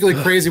goes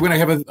particularly crazy when I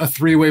have a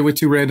 3-way with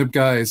 2 random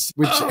guys,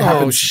 which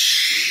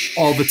happens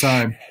all the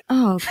time.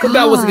 Oh, God. But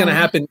that wasn't going to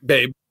happen,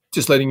 babe.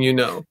 Just letting you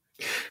know.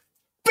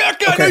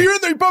 Becca, I know you're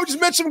in there. You probably just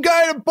met some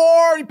guy at a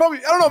bar. You probably,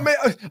 I don't know, man.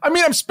 I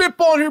mean, I'm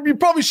spitballing here. But you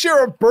probably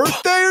share a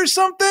birthday or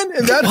something,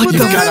 and that's what you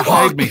that gotta is?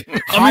 hide me.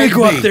 I'm gonna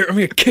go out there. I'm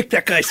gonna kick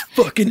that guy's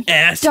fucking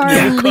ass.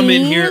 And we'll come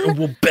in here and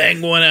we'll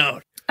bang one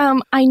out.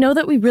 I know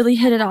that we really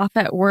hit it off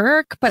at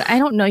work, but I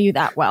don't know you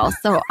that well,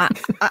 so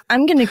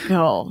I'm gonna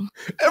go.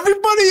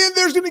 Everybody in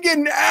there's gonna get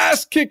an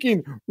ass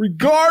kicking,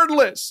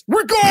 regardless.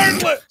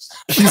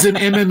 He's an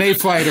MMA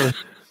fighter.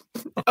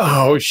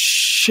 Oh,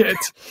 shit.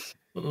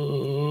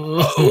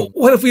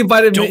 What if we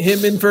invited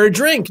him in for a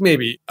drink,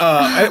 maybe? We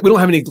don't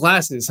have any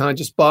glasses, huh?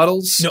 Just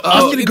bottles? No,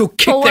 I'm going to go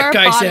kick that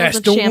guy's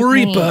ass. Don't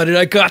worry about it.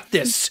 I got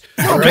this.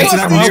 All right, it's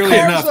not nearly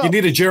enough. You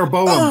need a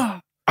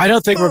Jeroboam. I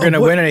don't think we're going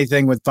to win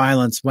anything with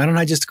violence. Why don't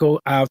I just go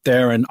out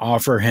there and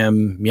offer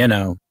him,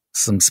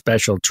 some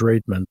special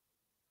treatment?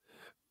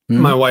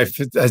 My wife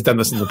has done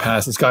this in the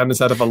past. It's gotten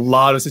us out of a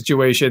lot of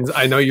situations.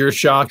 I know you're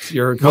shocked.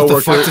 Your coworker. What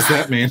the fuck does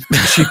that mean?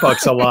 She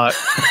fucks a lot.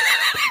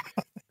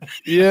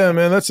 Yeah,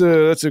 man, that's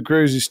a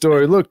crazy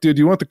story. Look, dude,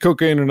 you want the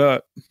cocaine or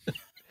not?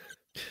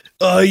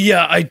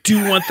 Yeah, I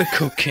do want the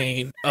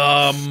cocaine.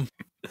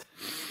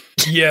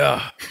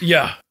 Yeah.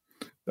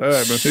 All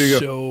right, man, here you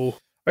go. So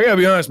I I gotta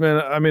be honest,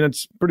 man. I mean,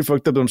 it's pretty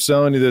fucked up that I'm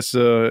selling you this.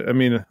 I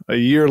mean, a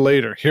year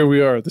later, here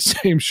we are at the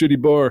same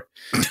shitty bar.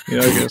 You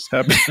know, I guess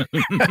happy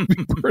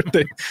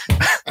birthday.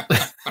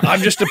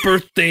 I'm just a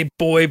birthday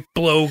boy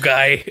blow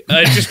guy.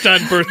 Just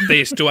on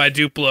birthdays do I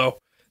do blow.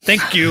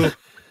 Thank you.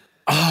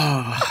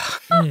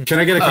 Can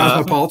I get a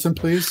Cosmopolitan,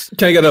 please?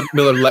 Can I get a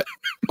Miller Lite?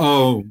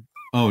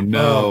 Oh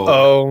no!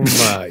 Oh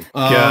my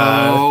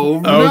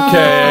God!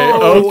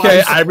 Oh,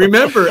 Okay. I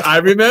remember. I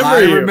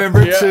you.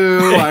 remember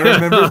too. I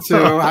remember too.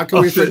 How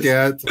can we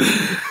forget?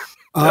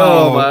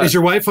 Oh, is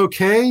your wife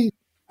okay?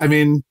 I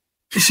mean,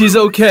 she's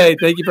okay.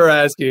 Thank you for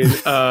asking.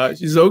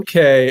 She's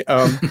okay.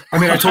 I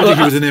mean, I told you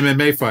he was an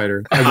MMA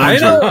fighter. I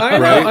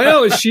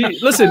know.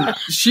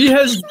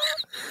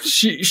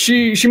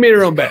 She made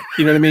her own bet.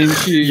 You know what I mean?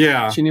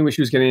 She knew what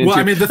she was getting into. Well,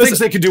 I mean, the things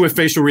they could do with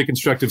facial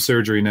reconstructive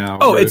surgery now.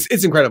 Oh, right?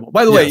 It's incredible.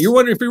 By the way, if you're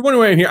wondering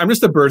why I'm here, I'm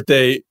just a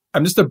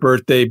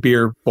birthday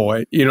beer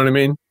boy. You know what I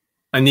mean?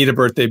 I need a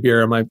birthday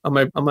beer on my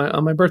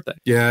birthday.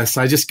 Yes,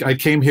 I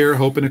came here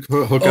hoping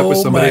to hook up with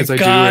somebody as I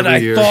do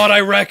every year. I thought I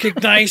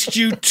recognized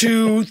you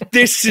too.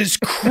 This is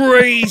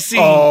crazy.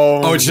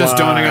 Oh, it's just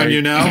dawning on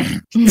you now?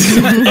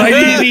 I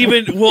didn't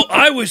even. Well,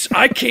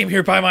 I came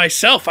here by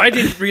myself. I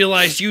didn't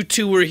realize you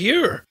two were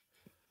here.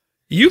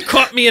 You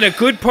caught me in a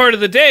good part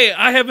of the day.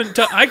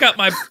 I got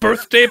my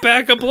birthday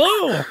back a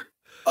blow.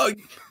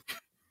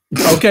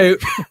 Okay,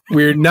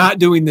 we're not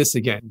doing this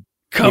again.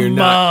 Come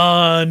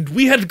on.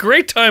 We had a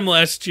great time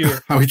last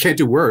year. We can't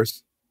do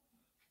worse.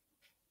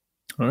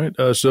 All right.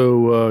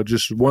 So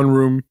just one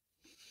room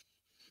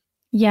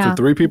for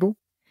 3 people?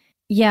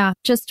 Yeah,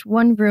 just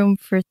one room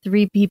for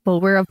 3 people.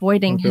 We're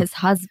avoiding his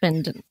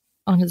husband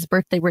on his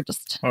birthday. We're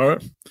just... All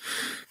right.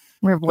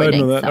 We're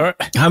avoiding. That. So. All right.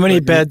 How many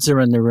beds are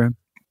in the room?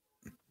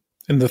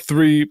 In the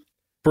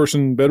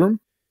 3-person bedroom?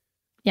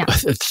 Yeah.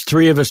 It's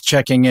 3 of us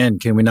checking in.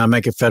 Can we not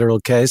make a federal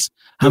case?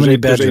 How many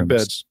bedrooms? There's 8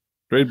 beds.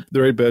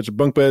 There are 8 beds,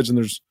 bunk beds, and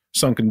there's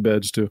sunken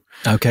beds too.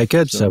 Okay,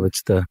 good. So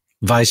it's the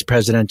vice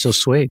presidential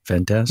suite.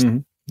 Fantastic. Mm-hmm.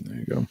 There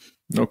you go.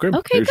 Okay.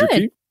 Okay,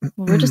 good.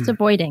 Well, we're just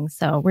avoiding,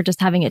 so we're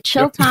just having a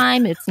chill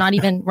time. It's not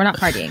even. We're not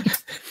partying.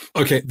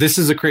 Okay, this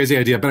is a crazy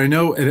idea, but I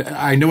know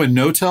a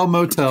no-tell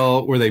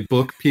motel where they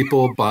book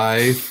people by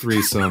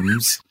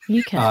threesomes.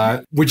 You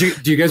can. Do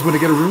you guys want to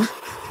get a room?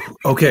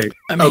 Okay.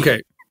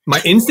 Okay.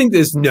 My instinct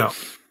is no,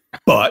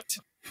 but.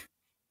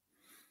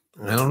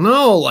 I don't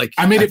know. Like,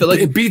 I mean,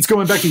 it beats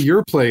going back to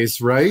your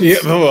place, right? Yeah,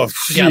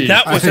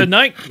 that was a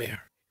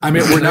nightmare. I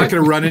mean, we're not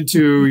going to run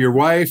into your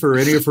wife or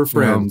any of her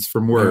friends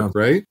from work,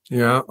 right?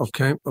 Yeah.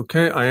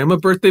 Okay. I am a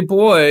birthday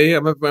boy.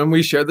 When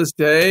we share this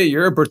day,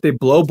 you're a birthday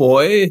blow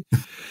boy.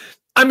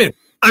 I'm in.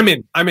 Are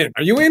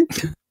you in?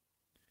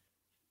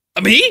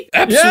 Me?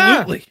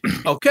 Absolutely.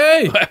 Yeah.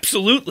 Okay.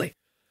 Absolutely.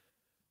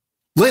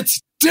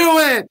 Let's do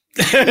it.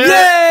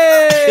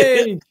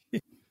 Yay!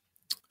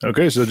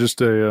 Okay, so just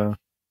a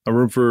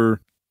room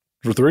for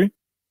 3?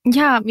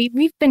 Yeah,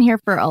 we've been here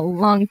for a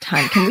long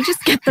time. Can we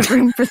just get the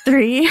room for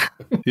 3?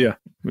 Yeah.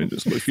 I mean,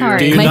 just look Sorry,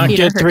 Do you my not feet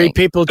get are 3 hurting.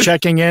 people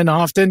checking in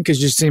often? Because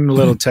you seem a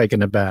little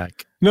taken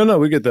aback. No,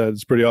 we get that.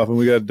 It's pretty often.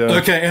 We got...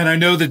 Okay, and I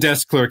know the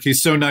desk clerk.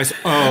 He's so nice.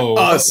 Oh,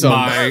 awesome.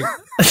 My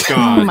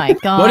God. Oh my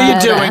God. What are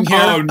you doing here?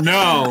 Oh,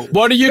 no.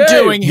 What are you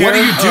doing here? What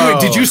are you doing? Oh.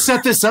 Did you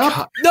set this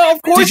up? No,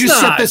 of course not. Did you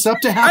set this up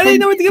to happen? I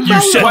didn't know anything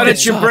about it. Why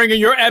didn't you bring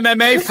your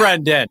MMA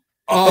friend in?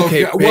 Oh,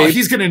 Okay, okay. Well, babe.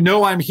 he's going to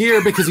know I'm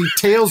here because he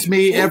tails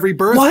me every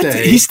birthday. What?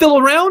 He's still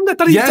around? I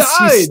thought he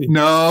died.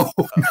 No.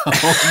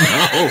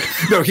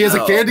 No, he has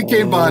a candy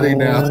cane body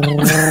now.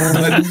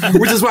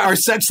 Which is why our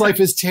sex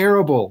life is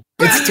terrible.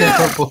 It's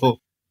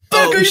terrible.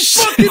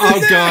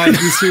 Oh, God.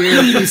 He's here.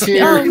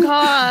 Oh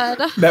God.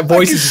 That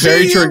voice is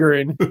very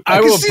triggering.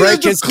 I will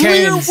break his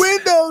canes.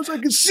 windows. I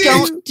can see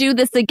Don't do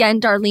this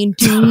again, Darlene.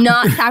 Do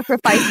not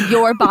sacrifice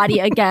your body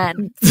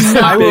again.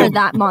 Not for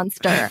that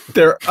monster.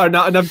 There are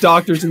not enough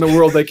doctors in the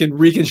world that can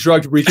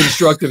reconstruct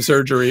reconstructive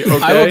surgery.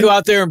 Okay? I will go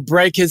out there and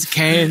break his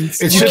canes.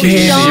 It should be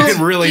easy. You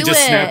can really do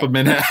just it. snap him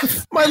in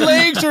half. my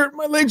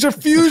legs are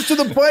fused to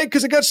the bike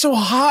because it got so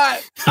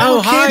hot.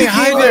 Oh, Candy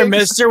hi cane there, legs.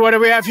 mister. What do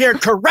we have here?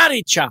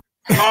 Karate chop.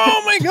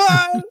 Oh my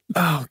God.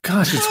 Oh,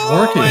 gosh, it's Oh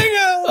working. my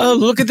God. Oh,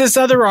 look at this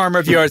other arm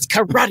of yours.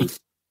 Karate.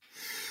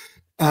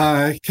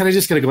 Can I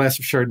just get a glass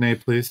of Chardonnay,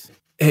 please?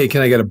 Hey,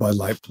 can I get a Bud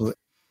Light, please?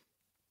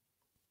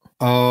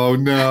 Oh,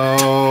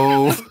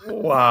 no.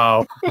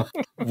 Wow.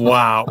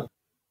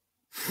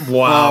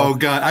 Oh,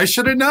 God. I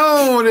should have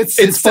known. It's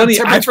funny.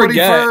 September I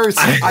forget.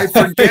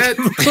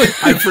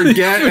 21st. I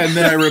forget, and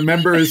then I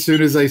remember as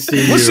soon as I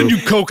see you. Listen, you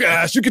coke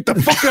ass. You get the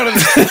fuck out of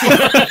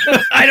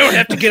this. I don't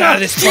have to get out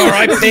of this bar.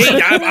 I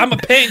paid. I'm a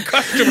paying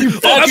customer.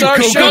 That's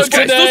our show those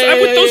guys. today.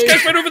 I'm with those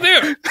guys right over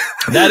there.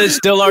 That is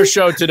still our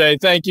show today.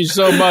 Thank you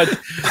so much.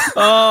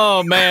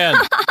 Oh, man.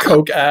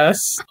 Coke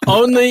ass.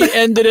 Only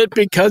ended it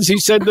because he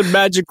said the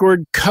magic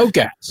word coke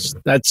ass.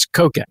 That's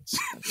coke ass.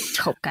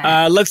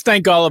 Let's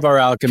thank all of our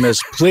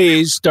alchemists,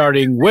 please,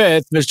 starting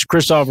with Mr.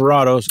 Chris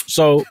Alvarado.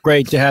 So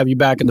great to have you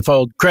back in the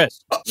fold.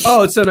 Chris.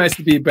 Oh, it's so nice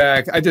to be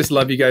back. I just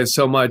love you guys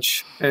so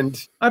much. And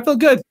I feel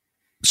good.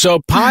 So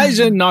pies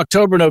in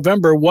October,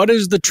 November. What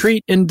is the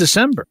treat in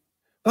December?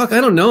 Fuck,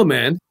 I don't know,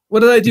 man. What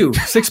did I do?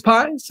 6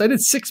 pies? I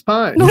did 6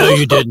 pies. No,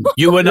 you didn't.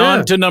 You went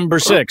on to number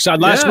 6.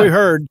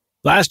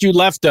 Last you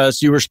left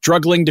us, you were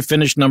struggling to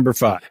finish number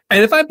 5.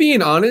 And if I'm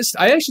being honest,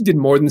 I actually did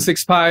more than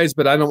 6 pies,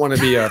 but I don't want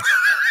to be a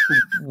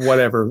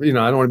whatever. I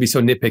don't want to be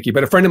so nitpicky.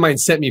 But a friend of mine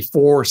sent me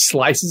 4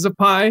 slices of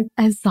pie.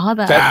 I saw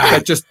that.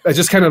 That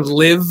just kind of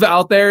live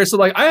out there. So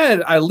like I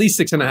had at least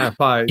 6.5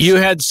 pies. You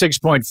had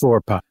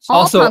 6.4 pies.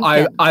 Also,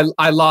 I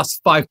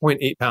lost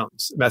 5.8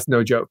 pounds. That's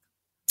no joke.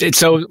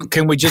 So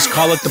can we just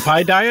call it the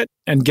pie diet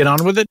and get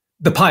on with it?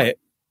 The pie.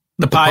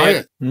 The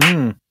pie.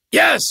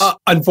 Yes.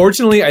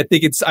 Unfortunately, I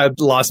think I've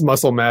lost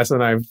muscle mass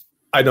and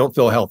I don't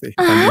feel healthy.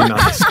 I'm being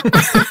honest.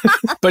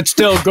 But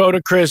still, go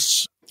to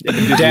Chris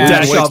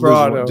Dash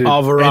Alvarado.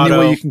 Any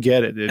way you can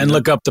get it. And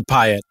look up the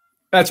pie.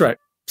 That's right.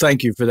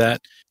 Thank you for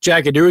that.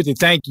 Jackie Duruthy,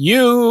 thank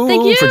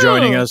you for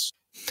joining us.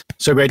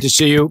 So great to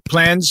see you.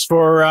 Plans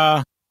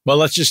for,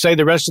 let's just say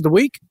the rest of the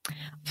week?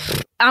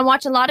 I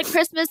watch a lot of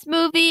Christmas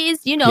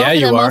movies, for you the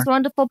are. Most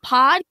Wonderful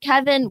Pod.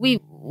 Kevin,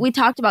 we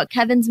talked about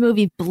Kevin's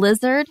movie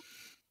Blizzard,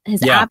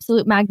 his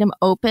absolute magnum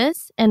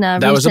opus.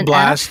 That was a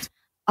blast.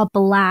 A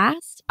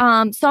blast.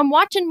 So I'm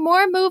watching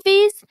more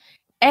movies,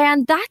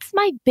 and that's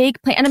my big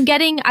plan.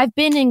 And I've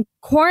been in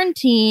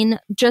quarantine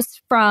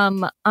just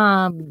from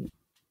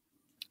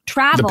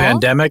travel. The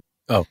pandemic?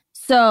 Oh.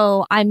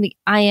 So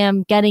I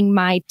am getting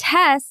my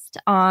test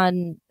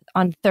on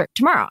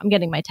tomorrow. I'm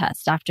getting my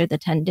test after the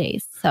 10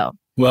 days. So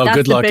that's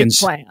good luck and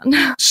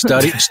plan.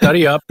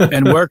 study up.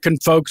 And where can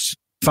folks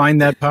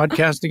find that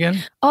podcast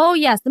again? Oh,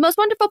 yes. The Most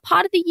Wonderful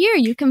Pod of the Year.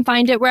 You can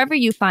find it wherever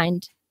you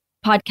find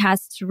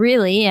podcasts,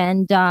 really.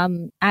 And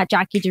at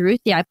Jackie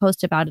Duruthy, I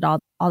post about it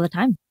all the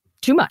time.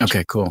 Too much.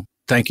 Okay, cool.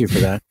 Thank you for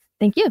that.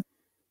 Thank you.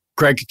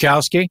 Craig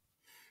Kukowski.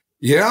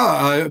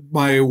 Yeah,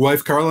 my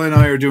wife Carla and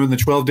I are doing the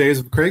 12 days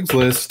of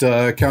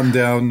Craigslist, counting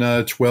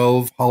down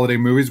 12 holiday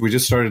movies. We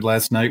just started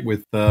last night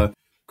with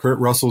Kurt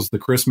Russell's The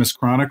Christmas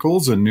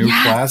Chronicles, a new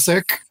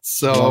classic.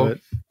 So,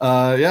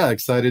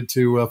 excited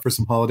for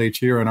some holiday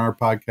cheer on our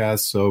podcast.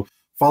 So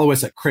follow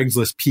us at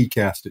Craigslist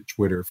PCast at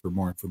Twitter for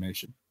more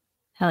information.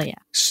 Hell yeah.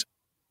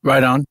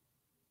 Right on.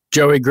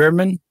 Joey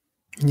Grimman.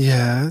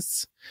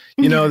 Yes.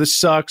 This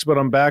sucks, but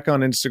I'm back on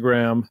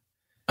Instagram.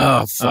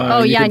 Oh,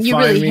 fuck. And you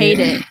really hate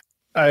it.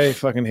 I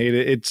fucking hate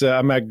it. It's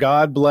I'm at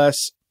God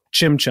Bless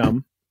Chim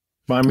Chum.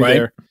 Find me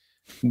there.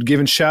 I'm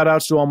giving shout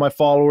outs to all my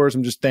followers.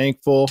 I'm just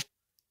thankful.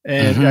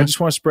 And I just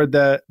want to spread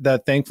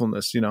that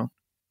thankfulness,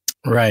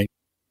 Right.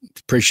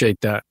 Appreciate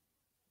that.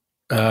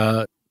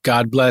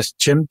 God Bless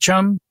Chim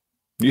Chum.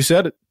 You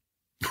said it.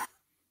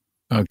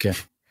 Okay.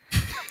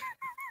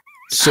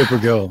 Super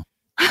cool.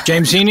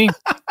 James Heaney.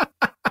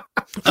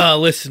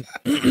 Listen,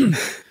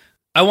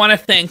 I want to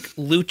thank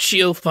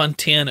Lucio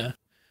Fontana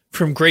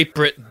from Great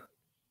Britain,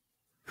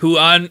 who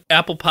on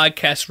Apple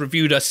Podcasts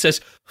reviewed us,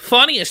 says,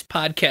 funniest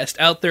podcast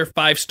out there,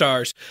 5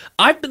 stars.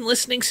 I've been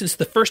listening since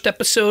the first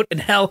episode,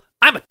 and hell,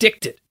 I'm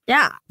addicted.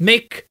 Yeah.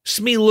 Makes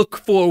me look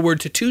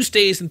forward to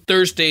Tuesdays and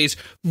Thursdays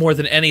more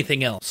than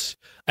anything else.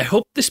 I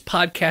hope this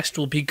podcast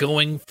will be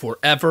going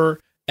forever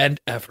and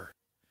ever.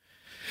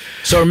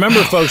 So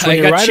remember, folks, when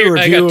you write a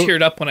review... I got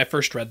teared up when I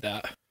first read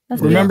that.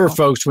 Remember,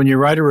 folks, when you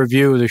write a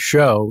review of the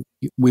show,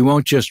 we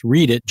won't just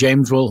read it.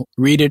 James will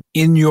read it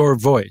in your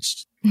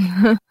voice.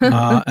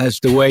 As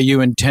the way you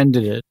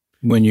intended it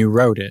when you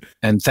wrote it.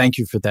 And thank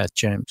you for that,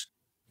 James.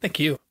 Thank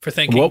you for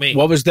thanking me.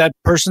 What was that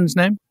person's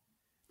name?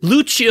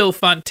 Lucio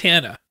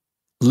Fontana.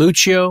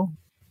 Lucio?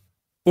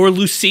 Or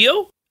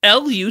Lucio?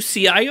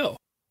 Lucio.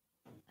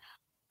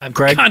 I'm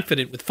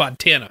confident with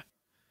Fontana.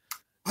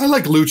 I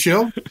like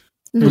Lucio.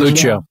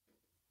 Lucio.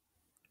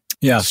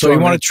 Yeah, so you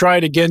want to try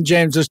it again,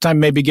 James? This time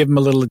maybe give him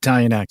a little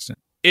Italian accent.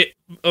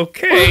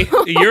 Okay,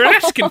 you're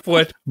asking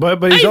for it.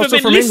 But he's also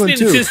from England,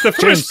 too. I've been listening since the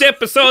first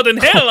episode,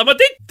 and hell, I'm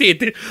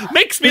addicted. It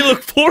makes me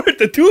look forward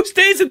to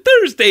Tuesdays and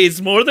Thursdays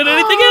more than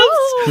anything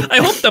else. I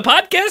hope the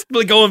podcast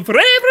will go on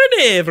forever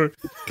and ever.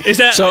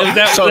 That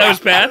was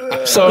bad?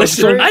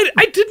 Listen,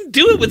 I didn't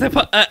do it with that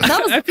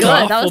was good.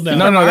 Awful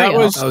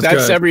now.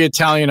 That's every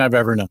Italian I've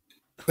ever known.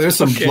 There's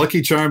some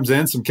Lucky Charms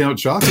and some Count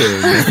Chocolate.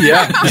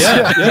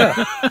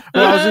 yeah.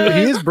 Well,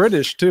 he is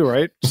British too,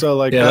 right? So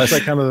that's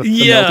like kind of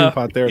the melting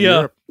pot there in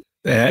Europe.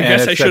 I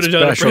guess I should have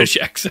done a British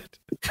accent.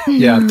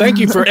 Yeah, thank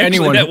you for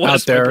anyone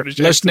out there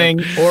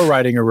listening or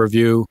writing a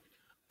review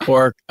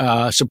or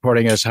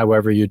supporting us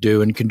however you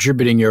do and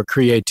contributing your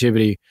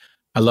creativity.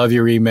 I love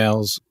your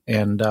emails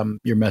and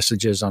your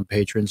messages on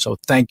Patreon. So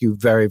thank you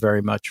very,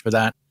 very much for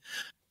that.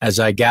 As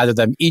I gather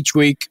them each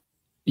week,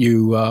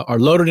 you are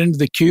loaded into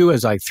the queue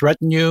as I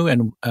threaten you,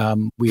 and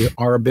we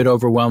are a bit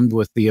overwhelmed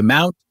with the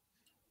amount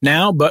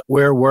now, but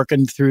we're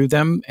working through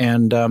them,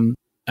 and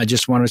I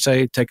just want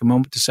to take a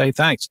moment to say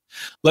thanks.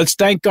 Let's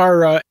thank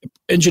our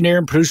engineer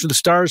and producer of the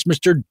stars,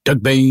 Mr.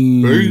 Doug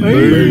Bain.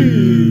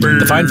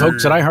 The fine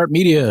folks at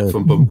iHeartMedia.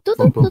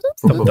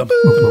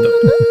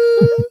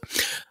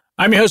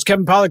 I'm your host,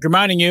 Kevin Pollak,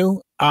 reminding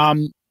you,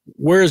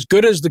 we're as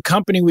good as the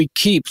company we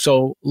keep,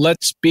 so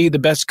let's be the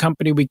best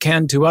company we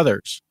can to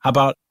others. How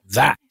about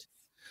that?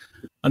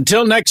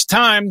 Until next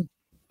time,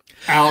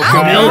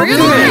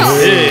 Alchemist.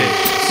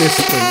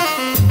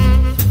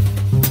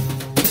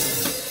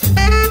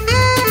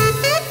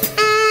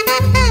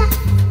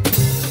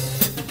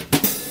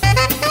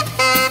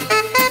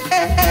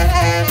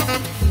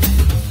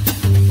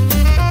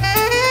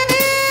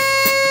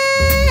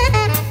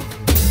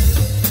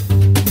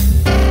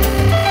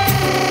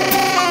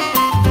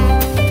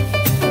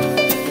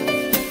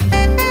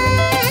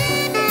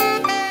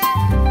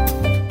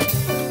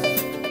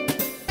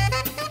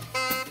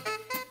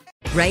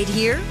 Right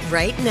here,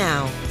 right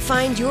now.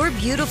 Find your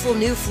beautiful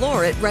new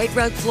floor at Right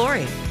Rug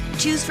Flooring.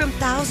 Choose from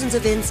thousands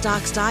of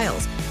in-stock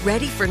styles,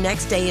 ready for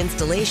next day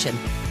installation,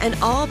 and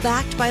all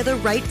backed by the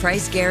right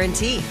price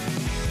guarantee.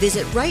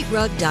 Visit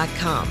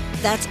rightrug.com.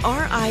 That's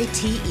RITERUG.com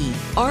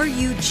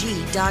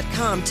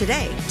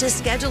today to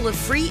schedule a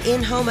free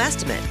in-home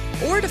estimate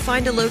or to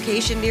find a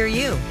location near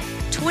you.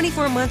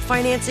 24-month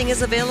financing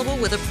is available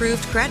with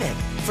approved credit.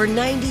 For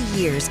 90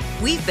 years,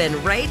 we've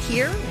been right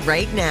here,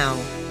 right now.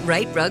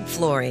 Right Rug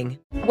Flooring.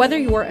 Whether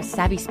you're a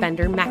savvy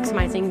spender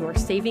maximizing your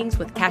savings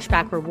with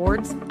cashback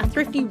rewards, a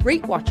thrifty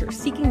rate watcher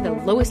seeking the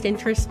lowest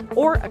interest,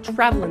 or a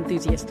travel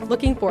enthusiast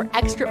looking for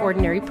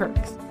extraordinary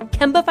perks,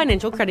 Kemba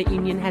Financial Credit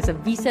Union has a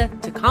visa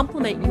to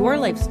complement your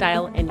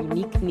lifestyle and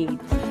unique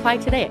needs. Apply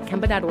today at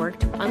Kemba.org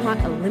to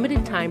unlock a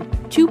limited time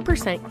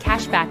 2%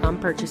 cash back on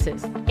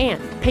purchases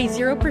and pay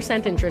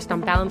 0% interest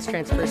on balance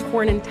transfers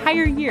for an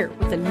entire year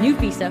with a new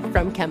visa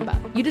from Kemba.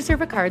 You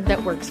deserve a card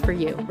that works for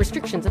you.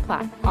 Restrictions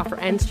apply. Offer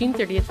ends June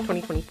 30th,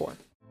 2024.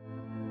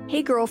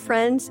 Hey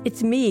girlfriends,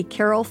 it's me,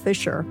 Carol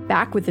Fisher,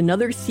 back with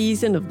another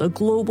season of the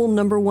global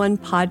 #1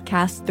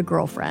 podcast, The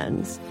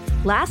Girlfriends.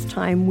 Last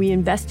time, we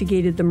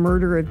investigated the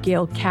murder of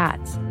Gail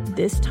Katz.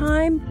 This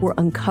time, we're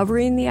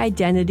uncovering the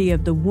identity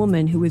of the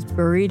woman who was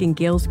buried in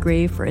Gail's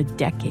grave for a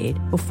decade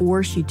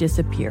before she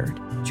disappeared.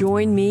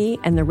 Join me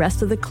and the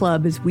rest of the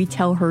club as we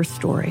tell her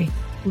story.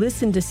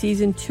 Listen to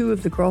Season 2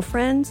 of The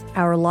Girlfriends,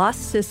 Our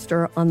Lost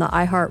Sister on the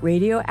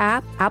iHeartRadio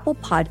app, Apple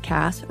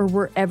Podcasts, or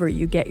wherever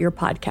you get your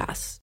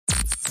podcasts.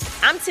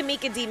 I'm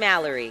Tamika D.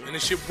 Mallory. And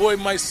it's your boy,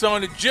 my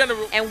son, the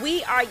General. And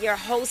we are your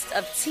hosts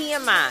of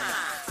TMI.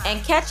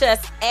 And catch us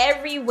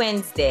every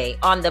Wednesday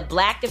on the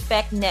Black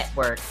Effect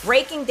Network,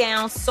 breaking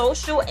down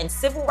social and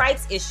civil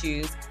rights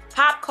issues,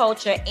 pop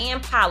culture,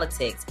 and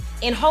politics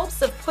in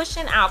hopes of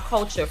pushing our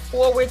culture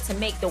forward to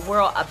make the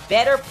world a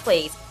better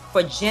place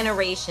for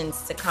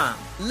generations to come.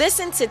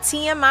 Listen to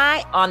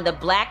TMI on the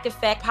Black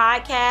Effect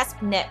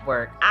Podcast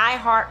Network,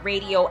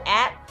 iHeartRadio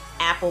app,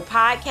 Apple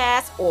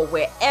Podcasts, or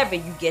wherever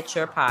you get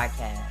your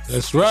podcasts.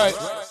 That's right.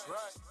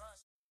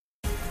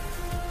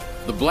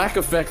 The Black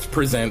Effect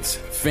presents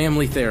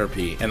Family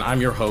Therapy, and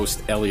I'm your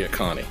host, Elliot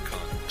Connie.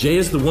 Jay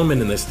is the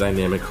woman in this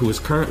dynamic who is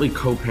currently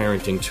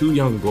co-parenting 2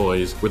 young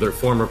boys with her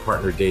former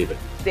partner, David.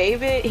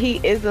 David, he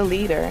is a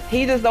leader.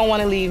 He just don't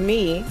want to leave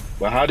me.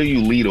 But how do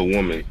you lead a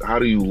woman? How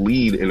do you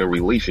lead in a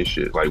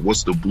relationship? Like,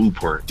 what's the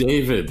blueprint?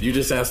 David, you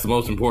just asked the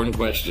most important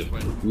question.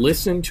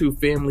 Listen to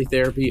Family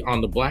Therapy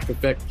on the Black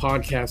Effect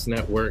Podcast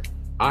Network,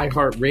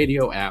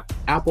 iHeartRadio app,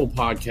 Apple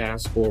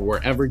Podcasts, or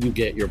wherever you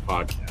get your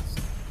podcasts.